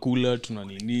kuja tunakula tuna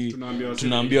nini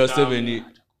tunaambia 7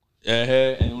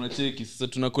 unacheki sasa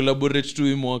tuna collaborate tu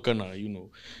hii mwaka na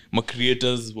ma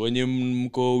creators wenye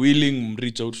mko willing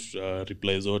reach out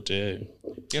reply zote.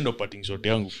 Hiyo ndo parting shot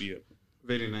yangu pia.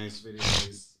 Very nice, very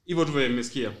nice. Hivyo tu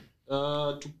mmesikia.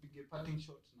 Tupige parting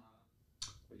shot na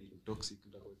toxic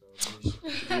ndio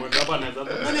hapa naweza.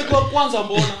 Nani kwa kwanza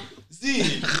mbona?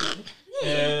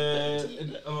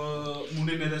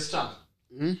 Munene the star.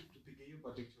 Tupige hiyo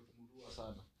parting shot mrua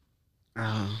sana.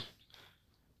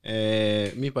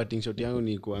 Mi parting shot yangu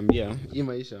ni kuambia hii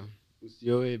maisha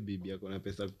usioe bibi yako na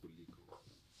pesa kuliko.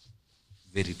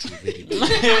 Very true, very true.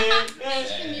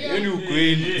 Yaani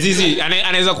ukweli. Zizi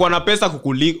anaweza kuwa na pesa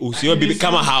kukuliko, usioe bibi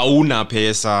kama hauna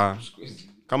pesa.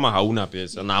 Kama hauna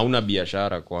pesa na hauna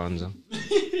biashara kwanza.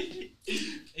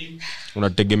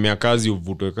 Unategemea kazi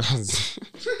uvutwe kazi.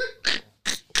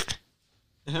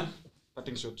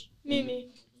 Parting shot.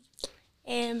 Mimi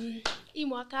hii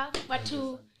mwaka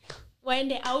watu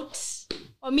waende out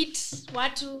or meet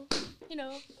watu,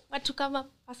 watu kama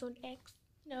person X,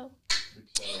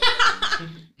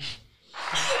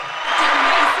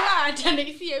 Tana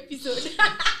isi episode.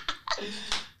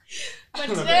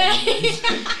 But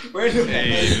Wendo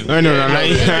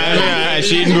na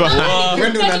shindwa.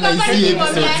 Wendo na nice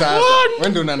episode sasa.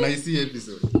 Wendo na nice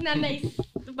episode. Na nice.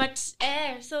 But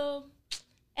so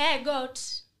got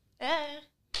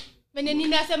Mene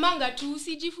ninasemanga tu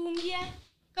usijifungie.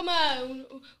 Kama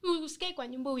usikae kwa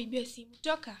nyumba uibie simu.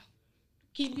 Toka.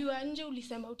 Kibiwa nje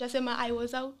ulisema utasema I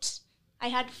was out.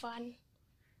 I had fun.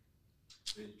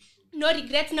 No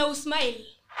regrets, no smile.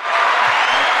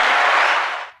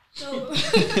 So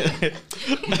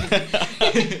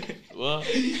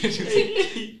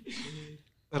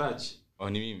Raj.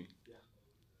 Ni mimi.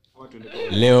 Watu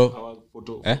Leo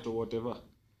photo whatever.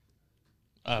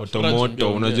 Photo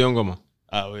moto, unajua ngoma?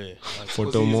 We.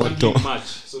 Photo moto. Match.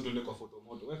 So tuende kwa photo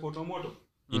moto. Wewe photo moto.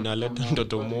 Inaleta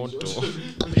ndoto moto.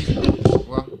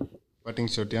 Parting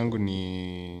shot yangu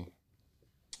ni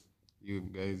you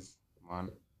guys man.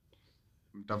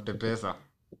 Mtafute pesa.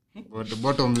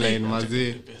 Bottom line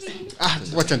mazee.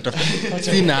 Wacha nitafute.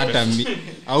 Sina hata mi.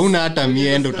 Hauna hata mi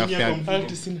ende utafute.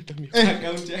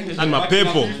 Account yangu. Ama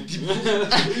pepo.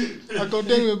 Account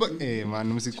yangu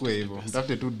man msikue hivyo.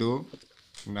 Mtafute tu do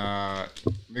na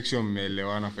make sure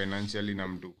mmeelewana financially na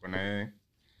mtu uko na yeye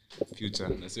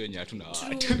future. Na sio wenye hatuna watu.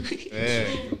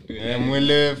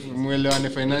 Muelewane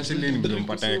financially ndio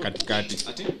mpatane katikati.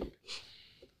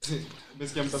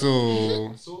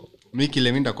 So mimi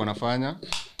kile mimi ndako nafanya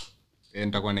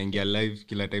nitakuwa naingia live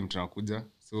kila time tunakuja.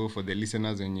 So for the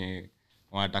listeners wenye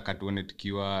wanataka tuone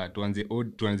tukiwa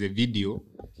tuanze video,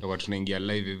 tutakuwa tunaingia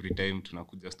live every time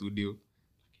tunakuja studio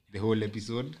the whole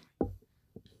episode.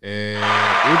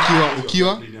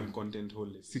 Ukiwa premium content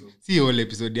whole episode. Si whole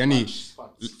episode yani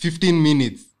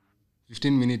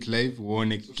 15 minute live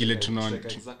uone kile tunaona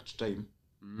exact time.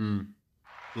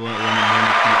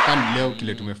 Kama leo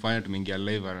kile tumefanya tumeingia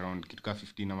live around kitu kama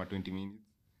 15 ama 20 minutes.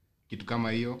 Kitu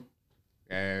kama hiyo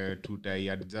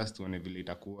tutai-adjust uone vile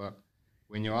itakuwa.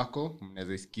 Wenye wako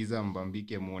mnaweza isikiza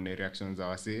mbambike muone reactions za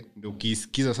wase. Ndio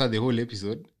ukisikiza sasa the whole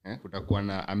episode utakuwa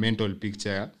na a mental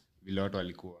picture ya vile watu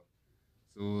walikuwa.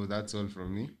 So that's all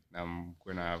from me.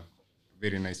 Mkuwe na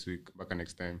very nice week. Back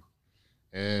next time.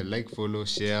 Like, follow,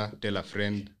 share, tell a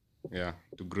friend. Yeah,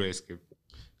 to grow Escape.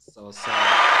 Sawa.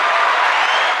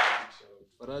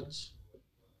 Raj.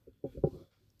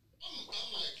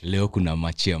 Leo kuna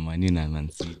match ya Mwania na Man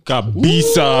City.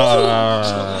 Kabisa.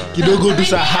 Kidogo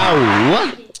tusahau.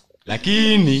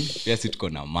 Lakini pia sisi tuko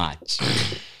na match.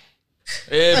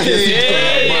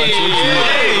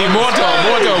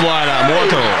 Moto bwana,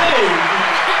 moto.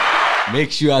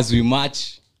 Make sure as we match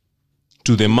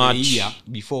to the match. Yeah,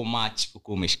 before match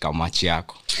uko umeshika match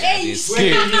yako.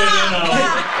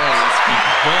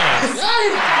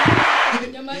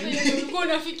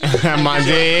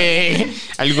 Manze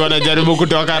alikuwa anajaribu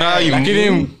kutoka rai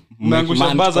lakini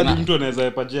mmeangusha baza hadi mtu anaweza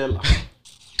epa jela.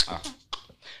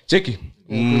 Cheki.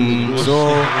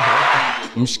 So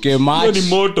mshike match. Ni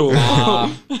moto.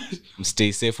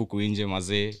 Stay safe huko nje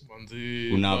mazee.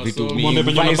 Kuna vitu mingi.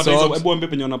 Hebu ambie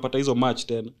penye unapata hizo match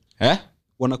tena.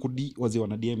 wanakudi wazi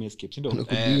wana DM escape ndio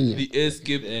the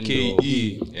escape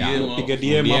KE piga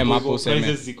DM hapo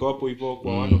prices ziko hapo hivyo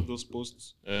kwa one of those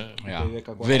posts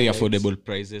very affordable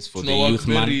prices for the youth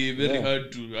man very hard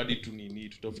to add to nini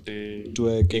tutafute to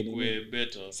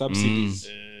better subsidies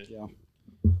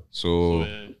so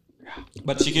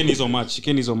but shikeni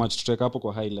hizo match tutaweka hapo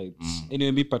kwa highlights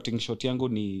anyway me parting shot yangu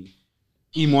ni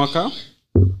hii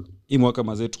mwaka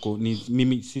mazee tuko ni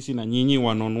mimi sisi na nyinyi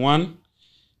one on one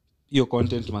hiyo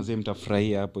content mazee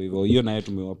mtafurahia hapo hivyo hiyo naye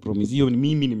tumewapromise hiyo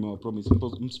mimi nimewapromise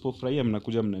msipofurahia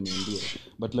mnakuja mnaniambia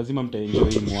but lazima mtaenjoy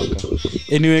hii mwaka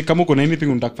anyway kama uko na anything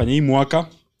unataka kufanya hii mwaka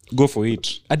go for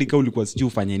it hadi kama ulikuwa sijui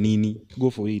ufanye nini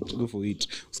go for it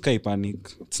uskai panic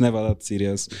it's never that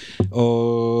serious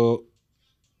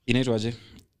inaitwaje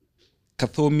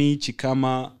Kathomi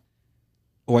Chikama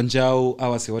Wanjao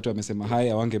awase wote wamesema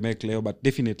haya wange make leo but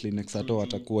definitely next ato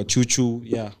watakuwa chuchu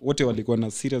wote walikuwa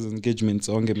na serious engagements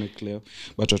wange make leo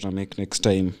but wata make next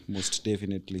time most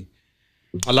definitely.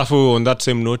 Alafu on that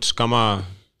same note kama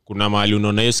kuna mahali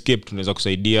unaona escape tunaweza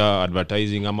kusaidia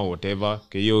advertising ama whatever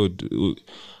hiyo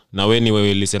na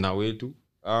wewe listener wetu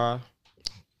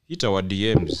hit our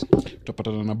DMs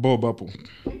tutapatana na Bob hapo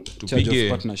tupige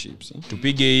partnerships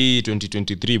tupige hii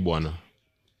 2023 bwana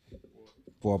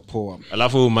poa.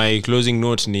 Alafu my closing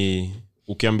note ni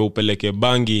ukiambe upeleke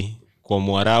bangi kwa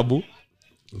Mwarabu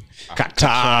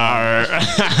Qatar.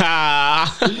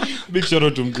 Big shout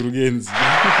out to mkurugenzi.